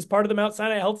patients is part of the Mount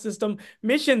Sinai Health System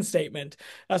mission statement.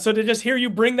 So to just hear you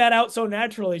bring that out so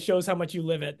naturally shows how much you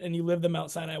live it, and you live the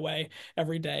Mount Sinai way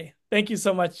every day. Thank you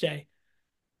so much, Jay.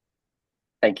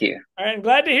 Thank you. All right, I'm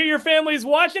glad to hear your family's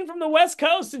watching from the West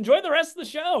Coast. Enjoy the rest of the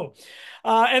show.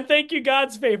 And thank you,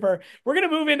 God's favor. We're going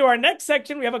to move into our next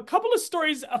section. We have a couple of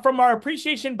stories from our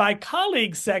Appreciation by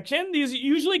Colleagues section. These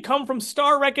usually come from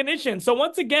STAR recognition. So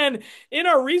once again, in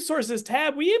our resources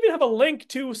tab, we even have a link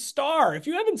to STAR. If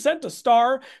you haven't sent a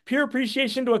STAR peer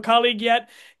appreciation to a colleague yet,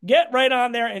 get right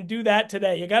on there and do that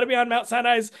today. You got to be on Mount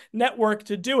Sinai's network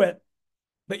to do it.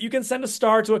 But you can send a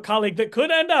star to a colleague that could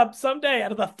end up someday,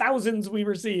 out of the thousands we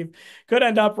receive, could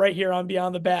end up right here on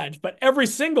Beyond the Badge. But every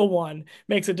single one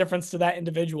makes a difference to that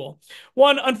individual.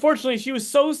 One, unfortunately, she was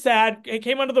so sad, it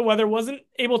came under the weather, wasn't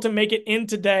able to make it in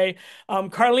today.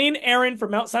 Carlene Aaron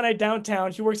from Mount Sinai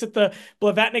Downtown, she works at the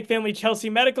Blavatnik Family Chelsea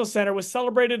Medical Center, was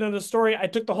celebrated in a story. I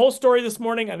took the whole story this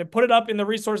morning and I put it up in the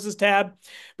resources tab,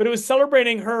 but it was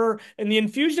celebrating her in the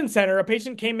infusion center. A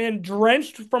patient came in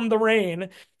drenched from the rain,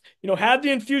 had the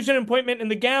infusion appointment in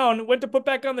the gown, went to put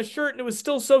back on the shirt, and it was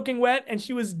still soaking wet, and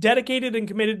she was dedicated and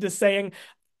committed to saying,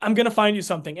 I'm going to find you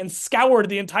something, and scoured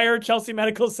the entire Chelsea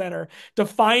Medical Center to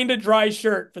find a dry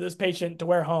shirt for this patient to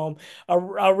wear home.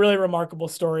 A really remarkable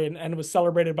story, and was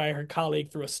celebrated by her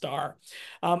colleague through a star.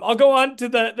 I'll go on to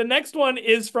the next one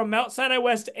is from Mount Sinai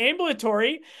West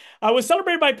Ambulatory. Was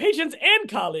celebrated by patients and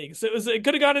colleagues. It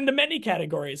could have gone into many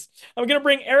categories. I'm going to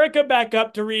bring Erica back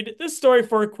up to read this story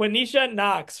for Quenisha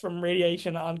Knox from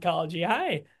Radiation Oncology.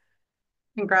 Hi.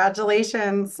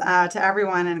 Congratulations to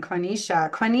everyone and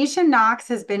Quenisha. Quenisha Knox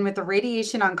has been with the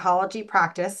radiation oncology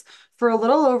practice for a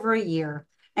little over a year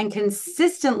and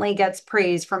consistently gets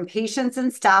praise from patients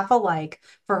and staff alike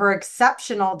for her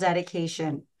exceptional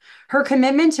dedication. Her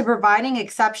commitment to providing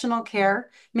exceptional care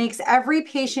makes every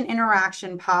patient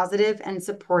interaction positive and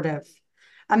supportive.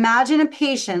 Imagine a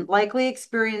patient likely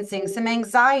experiencing some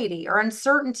anxiety or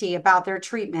uncertainty about their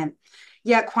treatment.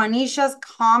 Yet Quanisha's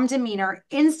calm demeanor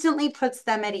instantly puts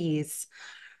them at ease.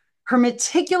 Her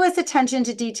meticulous attention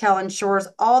to detail ensures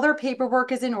all their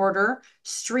paperwork is in order,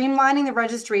 streamlining the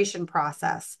registration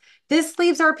process. This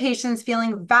leaves our patients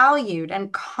feeling valued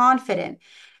and confident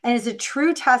and is a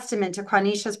true testament to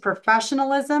Quanisha's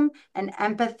professionalism and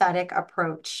empathetic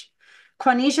approach.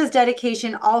 Quanisha's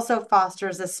dedication also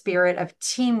fosters a spirit of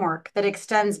teamwork that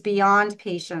extends beyond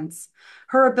patients.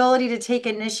 Her ability to take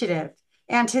initiative,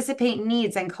 anticipate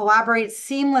needs, and collaborate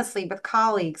seamlessly with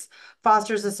colleagues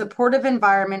fosters a supportive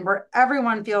environment where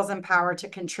everyone feels empowered to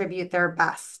contribute their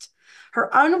best. Her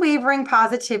unwavering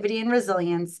positivity and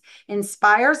resilience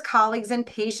inspires colleagues and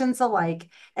patients alike,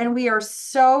 and we are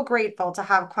so grateful to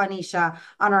have Quanisha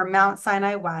on our Mount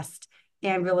Sinai West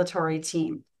ambulatory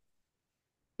team.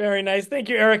 Very nice. Thank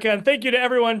you, Erica. And thank you to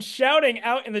everyone shouting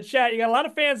out in the chat. You got a lot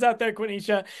of fans out there,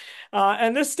 Quenisha.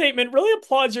 And this statement really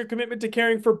applauds your commitment to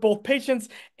caring for both patients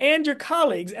and your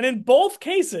colleagues. And in both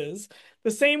cases, the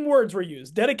same words were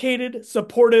used: dedicated,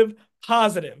 supportive,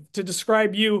 positive, to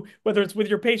describe you, whether it's with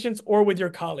your patients or with your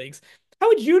colleagues. How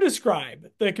would you describe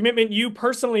the commitment you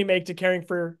personally make to caring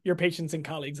for your patients and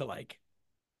colleagues alike?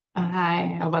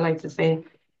 Hi, I would like to say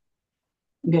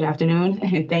good afternoon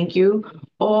and thank you.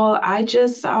 Or I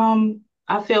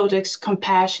feel just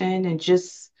compassion and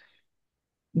just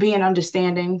being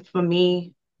understanding for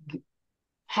me,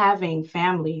 having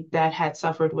family that had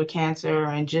suffered with cancer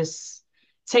and just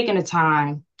taking the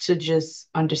time to just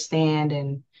understand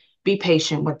and be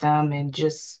patient with them and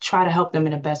just try to help them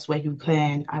in the best way you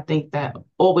can. I think that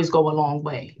always go a long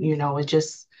way. It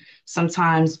just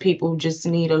sometimes people just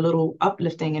need a little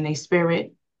uplifting in their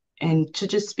spirit and to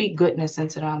just speak goodness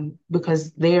into them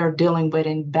because they're dealing with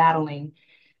and battling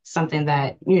something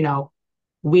that,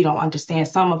 we don't understand.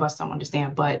 Some of us don't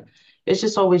understand, but it's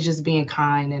just always just being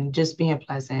kind and just being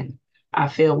pleasant. I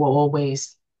feel will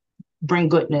always bring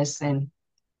goodness and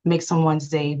make someone's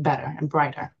day better and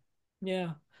brighter.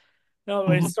 Yeah. No,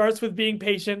 it starts with being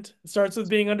patient. It starts with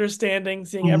being understanding,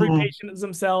 seeing every patient as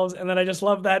themselves. And then I just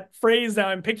love that phrase now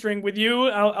I'm picturing with you.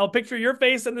 I'll picture your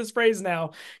face in this phrase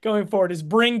now going forward is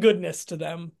bring goodness to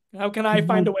them. How can I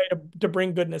find a way to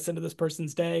bring goodness into this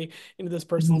person's day, into this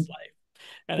person's life?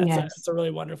 And that's a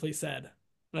really wonderfully said.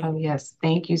 Oh, yes.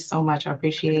 Thank you so much. I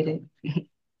appreciate it.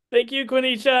 Thank you,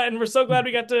 Quenisha. And we're so glad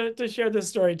we got to share this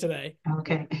story today.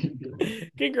 Okay.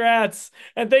 Congrats.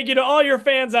 And thank you to all your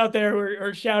fans out there who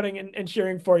are shouting and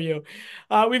cheering for you.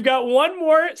 We've got one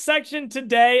more section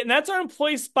today, and that's our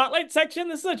employee spotlight section.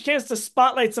 This is a chance to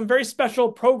spotlight some very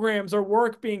special programs or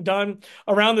work being done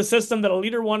around the system that a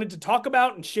leader wanted to talk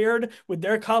about and shared with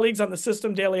their colleagues on the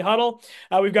System Daily Huddle.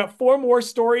 We've got 4 more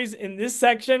stories in this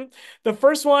section. The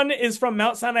first one is from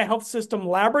Mount Sinai Health System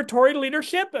laboratory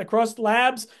leadership across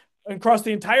labs across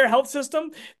the entire health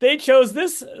system. They chose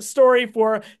this story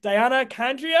for Diana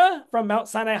Candria from Mount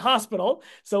Sinai Hospital.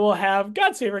 So we'll have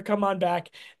God's favor come on back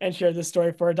and share this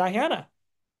story for Diana.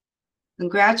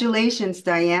 Congratulations,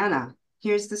 Diana.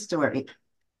 Here's the story.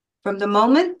 From the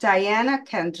moment Diana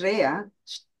Candrea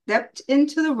stepped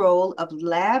into the role of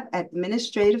Lab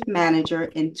Administrative Manager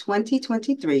in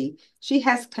 2023, she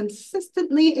has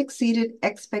consistently exceeded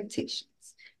expectations.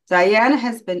 Diana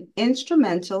has been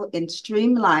instrumental in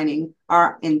streamlining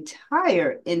our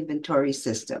entire inventory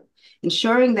system,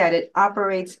 ensuring that it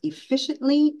operates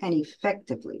efficiently and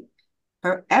effectively.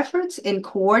 Her efforts in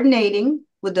coordinating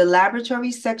with the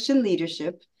laboratory section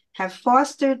leadership have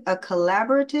fostered a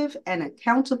collaborative and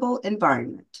accountable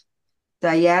environment.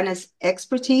 Diana's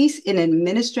expertise in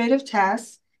administrative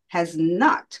tasks has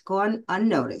not gone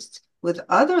unnoticed, with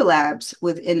other labs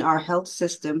within our health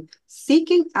system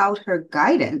seeking out her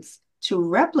guidance to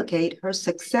replicate her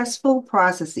successful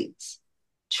processes.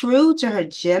 True to her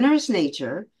generous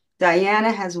nature,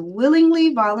 Diana has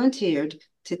willingly volunteered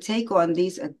to take on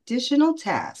these additional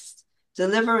tasks,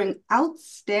 delivering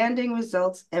outstanding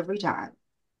results every time.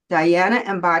 Diana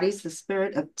embodies the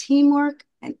spirit of teamwork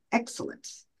and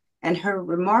excellence, and her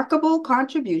remarkable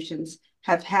contributions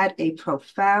have had a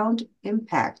profound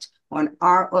impact on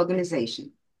our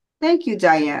organization. Thank you,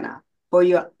 Diana, for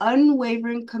your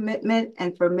unwavering commitment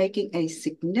and for making a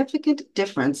significant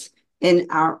difference in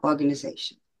our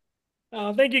organization.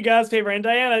 Thank you, God's favor. And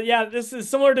Diana, yeah, this is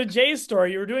similar to Jay's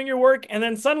story. You were doing your work, and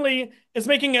then suddenly it's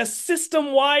making a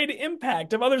system-wide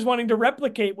impact of others wanting to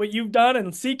replicate what you've done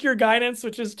and seek your guidance,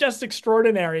 which is just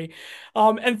extraordinary.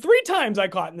 And 3 times I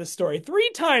caught in this story,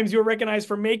 3 times you were recognized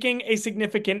for making a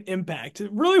significant impact.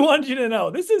 Really wanted you to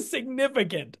know this is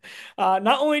significant,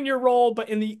 not only in your role, but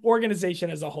in the organization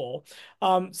as a whole.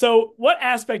 So what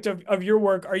aspect of your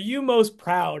work are you most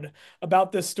proud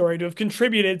about this story to have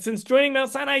contributed since joining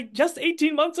Mount Sinai just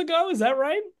 18 months ago? Is that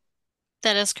right?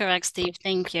 That is correct, Steve.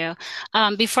 Thank you.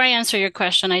 Before I answer your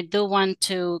question, I do want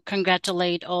to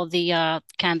congratulate all the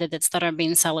candidates that are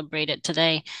being celebrated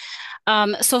today.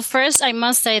 So first, I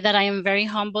must say that I am very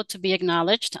humbled to be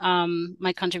acknowledged,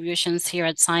 my contributions here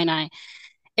at Sinai.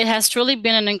 It has truly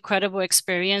been an incredible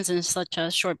experience in such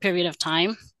a short period of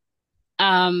time.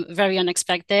 Very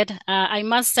unexpected. I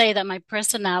must say that my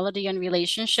personality and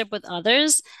relationship with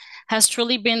others has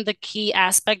truly been the key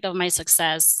aspect of my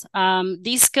success.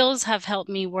 These skills have helped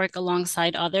me work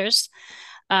alongside others.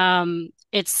 Um,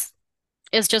 it's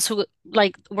it's just who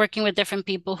like working with different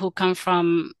people who come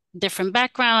from different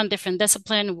background, different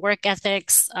discipline, work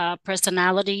ethics,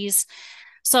 personalities.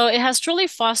 So it has truly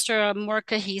fostered a more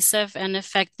cohesive and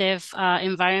effective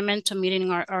environment to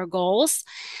meeting our goals.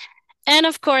 And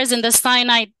of course, in the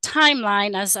Sinai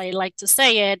timeline, as I like to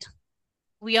say it,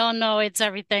 we all know it's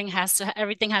everything has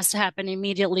to happen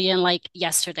immediately and like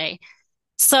yesterday.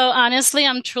 So honestly,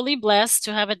 I'm truly blessed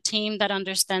to have a team that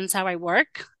understands how I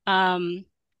work.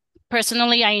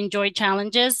 Personally, I enjoy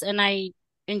challenges and I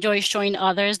enjoy showing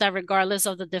others that regardless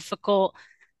of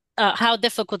how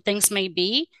difficult things may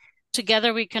be,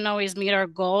 together we can always meet our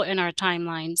goal in our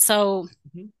timeline. So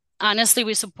honestly,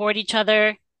 we support each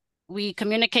other. We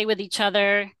communicate with each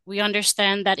other. We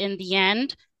understand that in the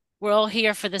end, we're all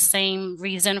here for the same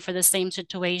reason, for the same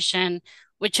situation,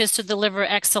 which is to deliver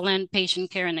excellent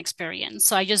patient care and experience.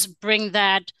 So I just bring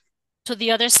that to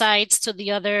the other sites, to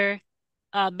the other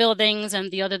buildings and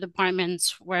the other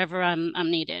departments wherever I'm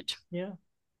needed. Yeah.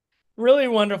 Really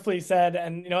wonderfully said.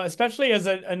 And, especially as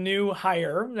a new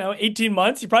hire, 18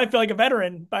 months, you probably feel like a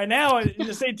veteran by now. In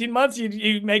just 18 months,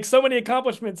 you make so many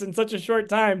accomplishments in such a short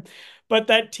time. But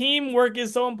that teamwork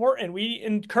is so important. We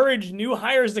encourage new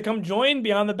hires to come join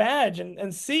Beyond the Badge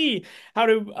and see how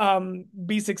to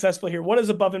be successful here. What does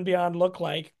above and beyond look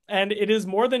like? And it is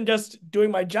more than just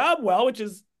doing my job well, which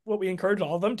is what we encourage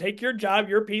all of them. Take your job,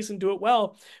 your piece, and do it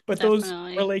well. But those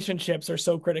Definitely. relationships are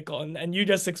so critical. And you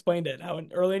just explained it, how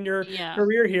early in your Yeah.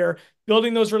 career here,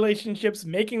 building those relationships,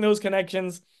 making those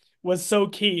connections was so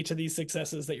key to these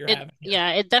successes that you're having here.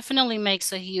 Yeah, it definitely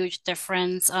makes a huge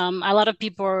difference. A lot of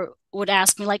people would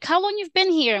ask me like, how long you've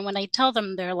been here? And when I tell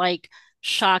them, they're like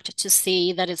shocked to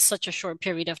see that it's such a short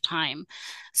period of time.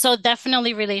 So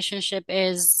definitely relationship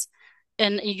is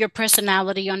and your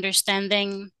personality,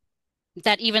 understanding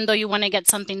that even though you want to get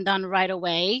something done right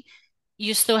away,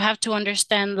 you still have to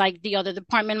understand like the other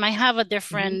department might have a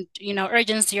different,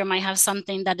 urgency or might have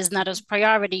something that is not as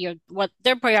priority or what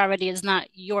their priority is not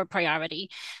your priority.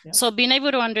 Yeah. So being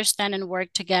able to understand and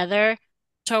work together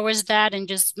towards that and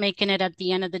just making it at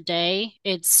the end of the day,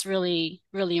 it's really,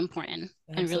 really important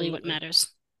and really what Absolutely. matters.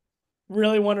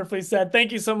 Really wonderfully said.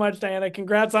 Thank you so much, Diana.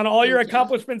 Congrats on all your Thank you.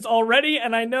 accomplishments already.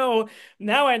 And I know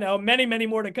many, many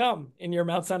more to come in your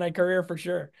Mount Sinai career for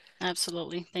sure.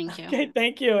 Absolutely. Thank you. Okay,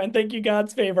 thank you. And thank you,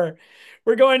 God's favor.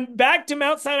 We're going back to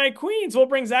Mount Sinai, Queens. We'll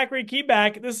bring Zachary Key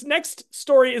back. This next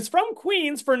story is from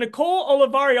Queens for Nicole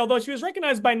Olivari, although she was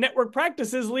recognized by Network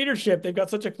Practices Leadership. They've got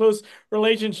such a close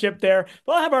relationship there.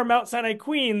 We'll have our Mount Sinai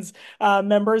Queens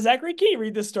member, Zachary Key,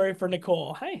 read this story for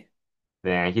Nicole. Hi.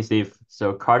 Thank you, Steve.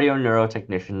 So,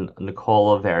 cardio-neurotechnician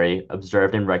Nicole Overi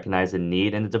observed and recognized a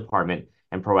need in the department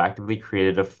and proactively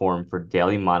created a form for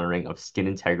daily monitoring of skin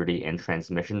integrity and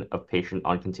transmission of patient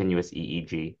on continuous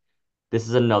EEG. This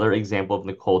is another example of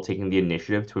Nicole taking the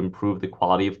initiative to improve the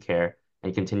quality of care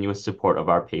and continuous support of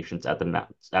our patients at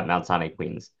Mount Sinai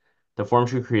Queens. The form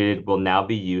she created will now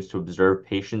be used to observe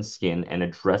patient skin and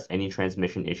address any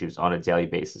transmission issues on a daily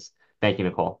basis. Thank you,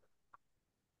 Nicole.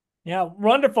 Yeah,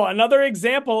 wonderful. Another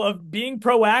example of being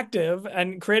proactive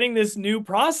and creating this new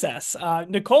process.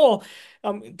 Nicole,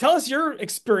 tell us your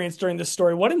experience during this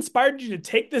story. What inspired you to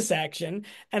take this action,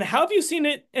 and how have you seen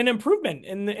an improvement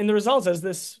in the results as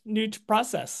this new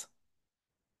process?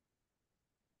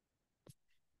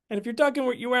 And if you're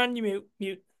talking, you were on mute.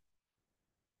 Can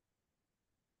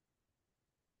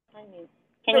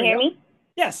you hear me?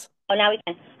 Yes. Oh, now we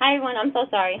can. Hi, everyone. I'm so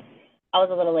sorry. I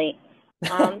was a little late.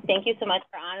 Thank you so much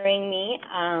for honoring me.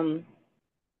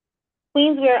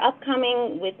 Queens, we're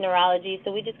upcoming with neurology,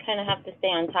 so we just kind of have to stay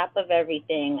on top of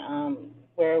everything.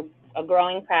 We're a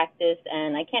growing practice,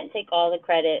 and I can't take all the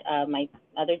credit. My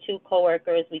other two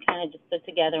coworkers, we kind of just stood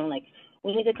together and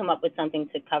we need to come up with something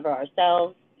to cover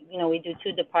ourselves. We do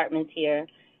two departments here,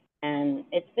 and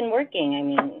it's been working. I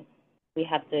mean, we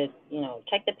have to,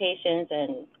 check the patients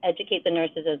and educate the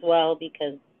nurses as well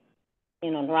because,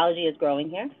 neurology is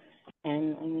growing here.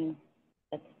 And, I mean,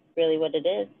 that's really what it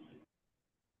is.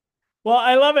 Well,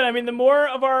 I love it. I mean, the more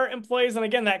of our employees, and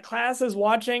again, that class is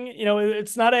watching,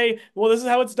 it's not well, this is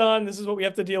how it's done. This is what we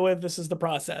have to deal with. This is the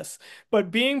process.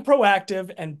 But being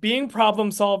proactive and being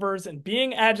problem solvers and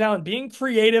being agile and being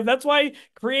creative, that's why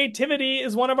creativity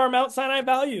is one of our Mount Sinai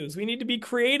values. We need to be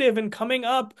creative and coming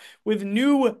up with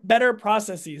new, better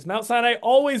processes. Mount Sinai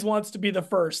always wants to be the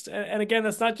first. And again,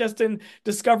 that's not just in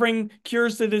discovering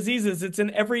cures to diseases, it's in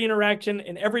every interaction,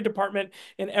 in every department,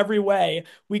 in every way.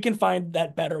 We can find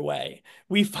that better way.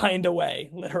 We find a way,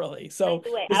 literally. So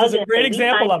this I was is a gonna great say we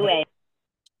find example of a it. way.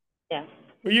 Yeah.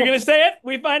 Were you going to say it?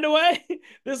 We find a way.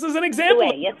 This is an Find a example of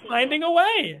way. Yes. finding a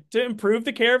way to improve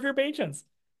the care of your patients.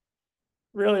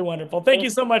 Really wonderful. Thank you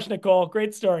so much, Nicole.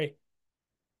 Great story.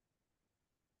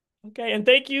 Okay, and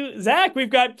thank you, Zach. We've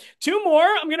got two more.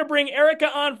 I'm going to bring Erica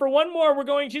on for one more.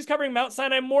 She's covering Mount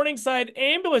Sinai Morningside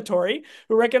Ambulatory,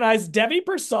 who recognized Debbie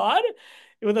Prasad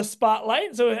with a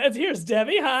spotlight. So here's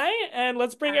Debbie. Hi. And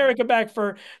let's bring Erica back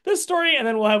for this story, and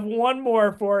then we'll have one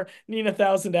more for Nina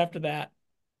Thousand after that.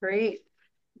 Great.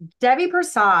 Debbie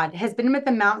Prasad has been with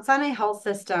the Mount Sinai Health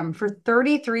System for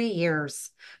 33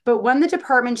 years, but when the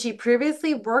department she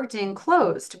previously worked in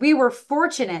closed, we were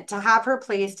fortunate to have her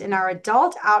placed in our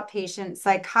adult outpatient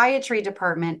psychiatry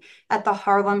department at the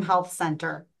Harlem Health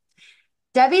Center.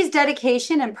 Debbie's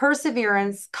dedication and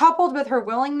perseverance, coupled with her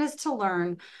willingness to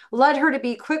learn, led her to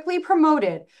be quickly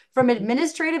promoted from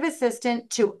administrative assistant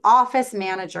to office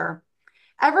manager.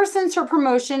 Ever since her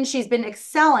promotion, she's been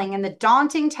excelling in the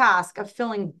daunting task of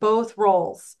filling both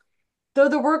roles. Though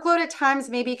the workload at times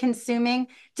may be consuming,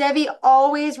 Debbie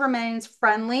always remains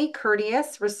friendly,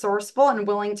 courteous, resourceful, and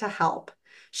willing to help.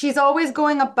 She's always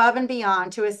going above and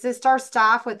beyond to assist our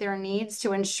staff with their needs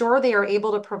to ensure they are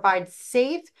able to provide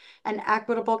safe and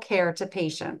equitable care to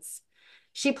patients.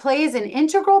 She plays an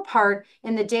integral part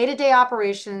in the day-to-day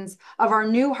operations of our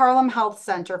new Harlem Health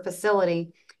Center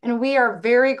facility, and we are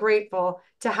very grateful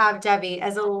to have Debbie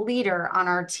as a leader on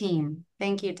our team.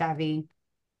 Thank you, Debbie.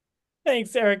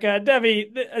 Thanks, Erica.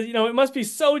 Debbie, it must be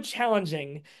so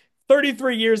challenging.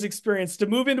 33 years experience to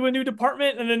move into a new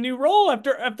department and a new role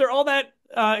after all that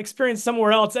experience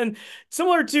somewhere else. And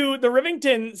similar to the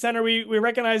Rivington Center we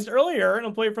recognized earlier, an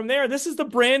employee from there, this is the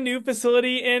brand new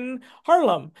facility in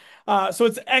Harlem. So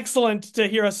it's excellent to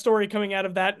hear a story coming out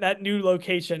of that new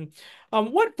location.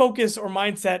 What focus or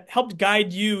mindset helped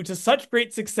guide you to such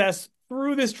great success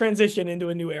through this transition into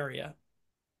a new area?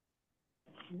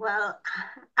 Well,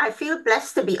 I feel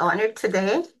blessed to be honored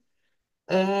today.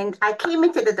 And I came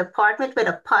into the department with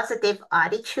a positive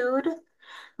attitude.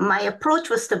 My approach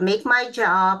was to make my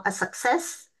job a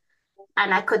success,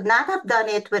 and I could not have done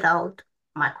it without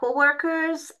my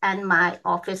coworkers and my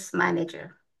office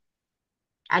manager.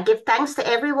 I give thanks to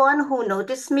everyone who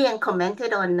noticed me and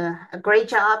commented on a great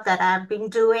job that I've been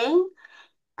doing.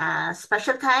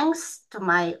 Special thanks to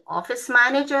my office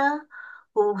manager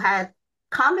who had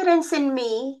confidence in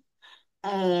me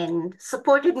and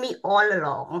supported me all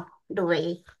along the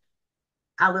way.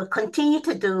 I will continue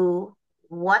to do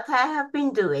what I have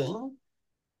been doing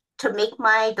to make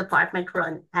my department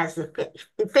run as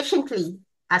efficiently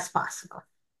as possible.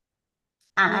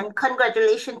 And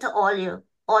congratulations to all the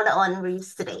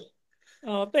honorees today.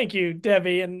 Oh, thank you,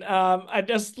 Debbie. And I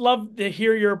just love to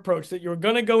hear your approach that you're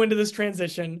going to go into this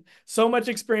transition, so much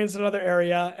experience in another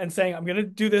area, and saying, I'm going to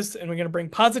do this and we're going to bring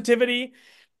positivity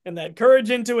and that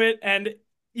courage into it. And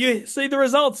you see the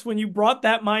results when you brought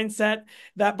that mindset,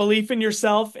 that belief in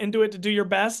yourself into it to do your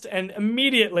best. And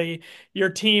immediately your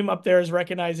team up there is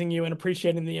recognizing you and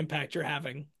appreciating the impact you're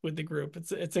having with the group.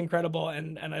 It's incredible.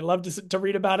 And I love to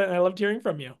read about it. And I loved hearing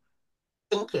from you.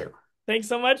 Thank you. Thanks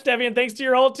so much, Debbie, and thanks to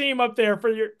your whole team up there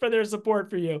for their support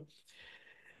for you.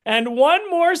 And one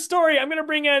more story I'm going to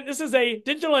bring in. This is a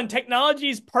digital and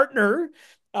technology partner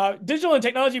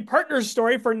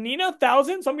story for Nina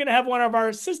Thousand. So I'm going to have one of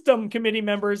our system committee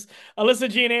members, Alyssa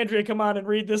G and Andrea, come on and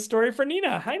read this story for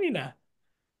Nina. Hi, Nina.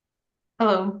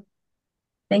 Hello.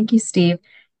 Thank you, Steve.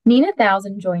 Nina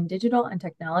Thousand joined Digital and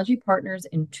Technology Partners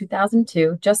in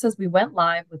 2002, just as we went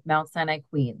live with Mount Sinai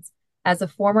Queens. As a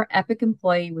former Epic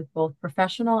employee with both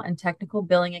professional and technical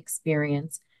billing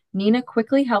experience, Nina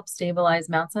quickly helped stabilize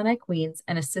Mount Sinai Queens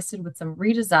and assisted with some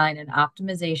redesign and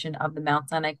optimization of the Mount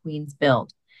Sinai Queens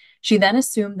build. She then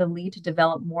assumed the lead to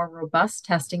develop more robust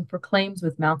testing for claims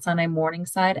with Mount Sinai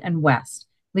Morningside and West,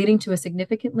 leading to a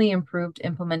significantly improved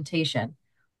implementation.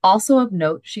 Also of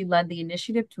note, she led the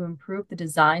initiative to improve the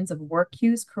designs of work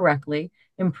queues correctly,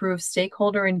 improve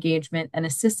stakeholder engagement, and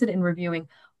assisted in reviewing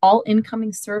all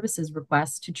incoming services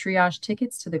requests to triage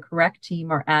tickets to the correct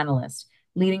team or analyst,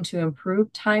 leading to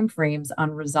improved timeframes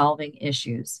on resolving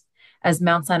issues. As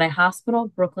Mount Sinai Hospital,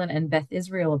 Brooklyn, and Beth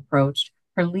Israel approached,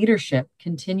 Her leadership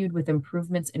continued with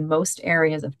improvements in most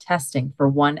areas of testing for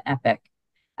One Epic.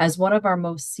 As one of our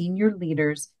most senior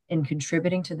leaders in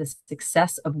contributing to the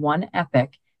success of One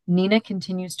Epic, Nina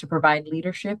continues to provide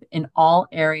leadership in all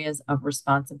areas of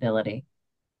responsibility.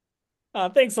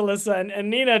 Thanks, Alyssa. And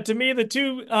Nina, to me, the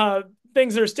two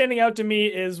things that are standing out to me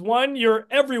is one, you're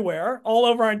everywhere, all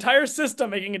over our entire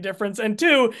system, making a difference. And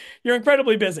two, you're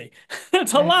incredibly busy.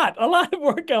 It's a lot of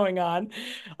work going on.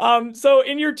 So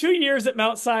in your 2 years at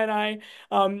Mount Sinai,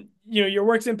 your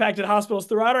work's impacted hospitals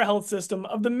throughout our health system.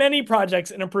 Of the many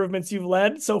projects and improvements you've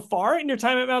led so far in your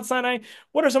time at Mount Sinai,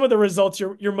 what are some of the results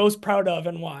you're most proud of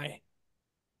and why?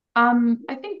 I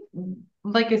think,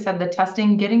 like I said, the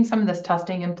testing, getting some of this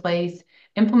testing in place,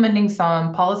 implementing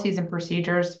some policies and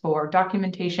procedures for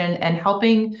documentation, and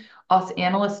helping us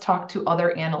analysts talk to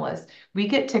other analysts. We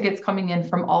get tickets coming in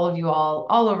from all of you all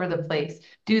over the place.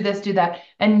 Do this, do that.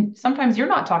 And sometimes you're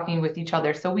not talking with each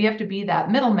other. So we have to be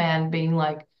that middleman being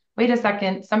like, wait a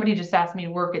second, somebody just asked me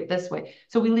to work it this way.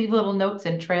 So we leave little notes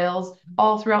and trails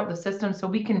all throughout the system so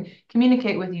we can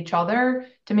communicate with each other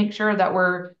to make sure that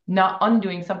we're not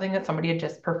undoing something that somebody had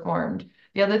just performed.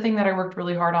 The other thing that I worked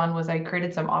really hard on was I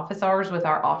created some office hours with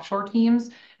our offshore teams,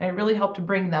 and it really helped to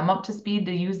bring them up to speed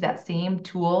to use that same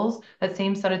tools, that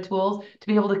same set of tools to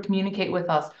be able to communicate with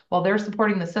us while they're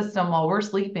supporting the system while we're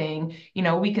sleeping.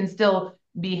 We can still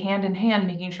be hand in hand,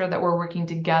 making sure that we're working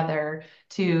together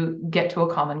to get to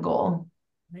a common goal.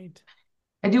 Right.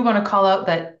 I do want to call out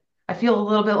that I feel a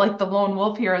little bit like the lone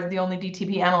wolf here as the only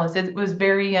DTP analyst. It was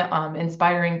very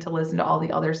inspiring to listen to all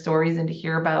the other stories and to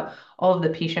hear about all of the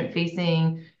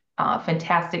patient-facing,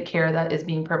 fantastic care that is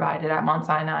being provided at Mount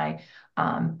Sinai.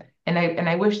 And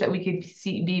I wish that we could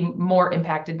be more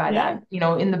impacted by that.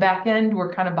 In the back end,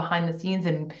 we're kind of behind the scenes,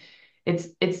 and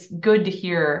it's good to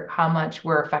hear how much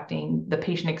we're affecting the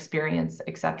patient experience,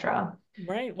 et cetera.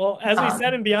 Right. Well, as we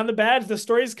said in Beyond the Badge, the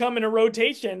stories come in a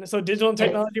rotation. So Digital and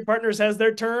Technology Partners has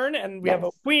their turn, and we have a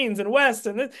Queens and West,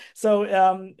 and so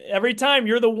every time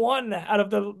you're the one out of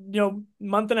the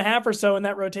month and a half or so in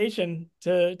that rotation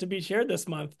to be shared this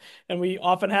month, and we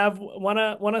often have one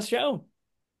a show.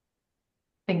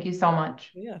 Thank you so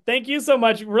much. Yeah, thank you so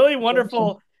much. Really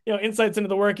wonderful. Insights into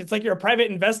the work. It's like you're a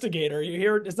private investigator. You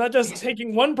hear it's not just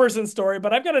taking one person's story,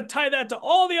 but I've got to tie that to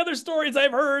all the other stories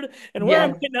I've heard and where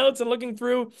I'm getting notes and looking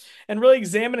through and really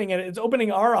examining it. It's opening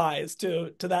our eyes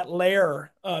to that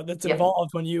layer that's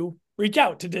involved when you reach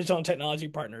out to Digital and Technology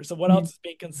Partners. So what else is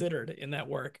being considered in that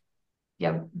work?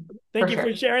 Thank you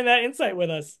for sharing that insight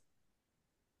with us.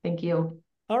 Thank you.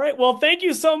 All right. Well, thank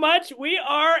you so much. We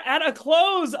are at a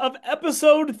close of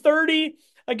episode 30.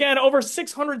 Again, over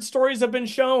 600 stories have been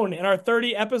shown in our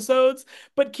 30 episodes,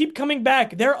 but keep coming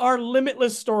back. There are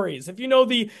limitless stories. If you know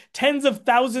the tens of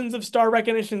thousands of star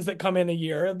recognitions that come in a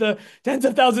year, the tens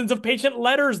of thousands of patient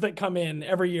letters that come in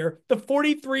every year, the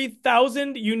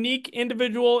 43,000 unique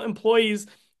individual employees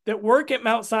that work at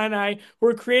Mount Sinai, who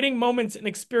are creating moments and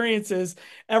experiences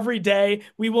every day.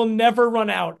 We will never run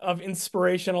out of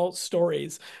inspirational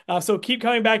stories. So keep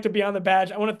coming back to Beyond the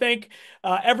Badge. I want to thank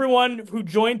everyone who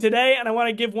joined today, and I want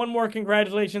to give one more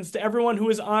congratulations to everyone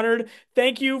who is honored.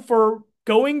 Thank you for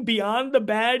going beyond the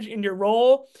badge in your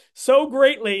role so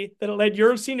greatly that it led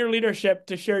your senior leadership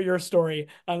to share your story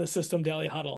on the System Daily Huddle.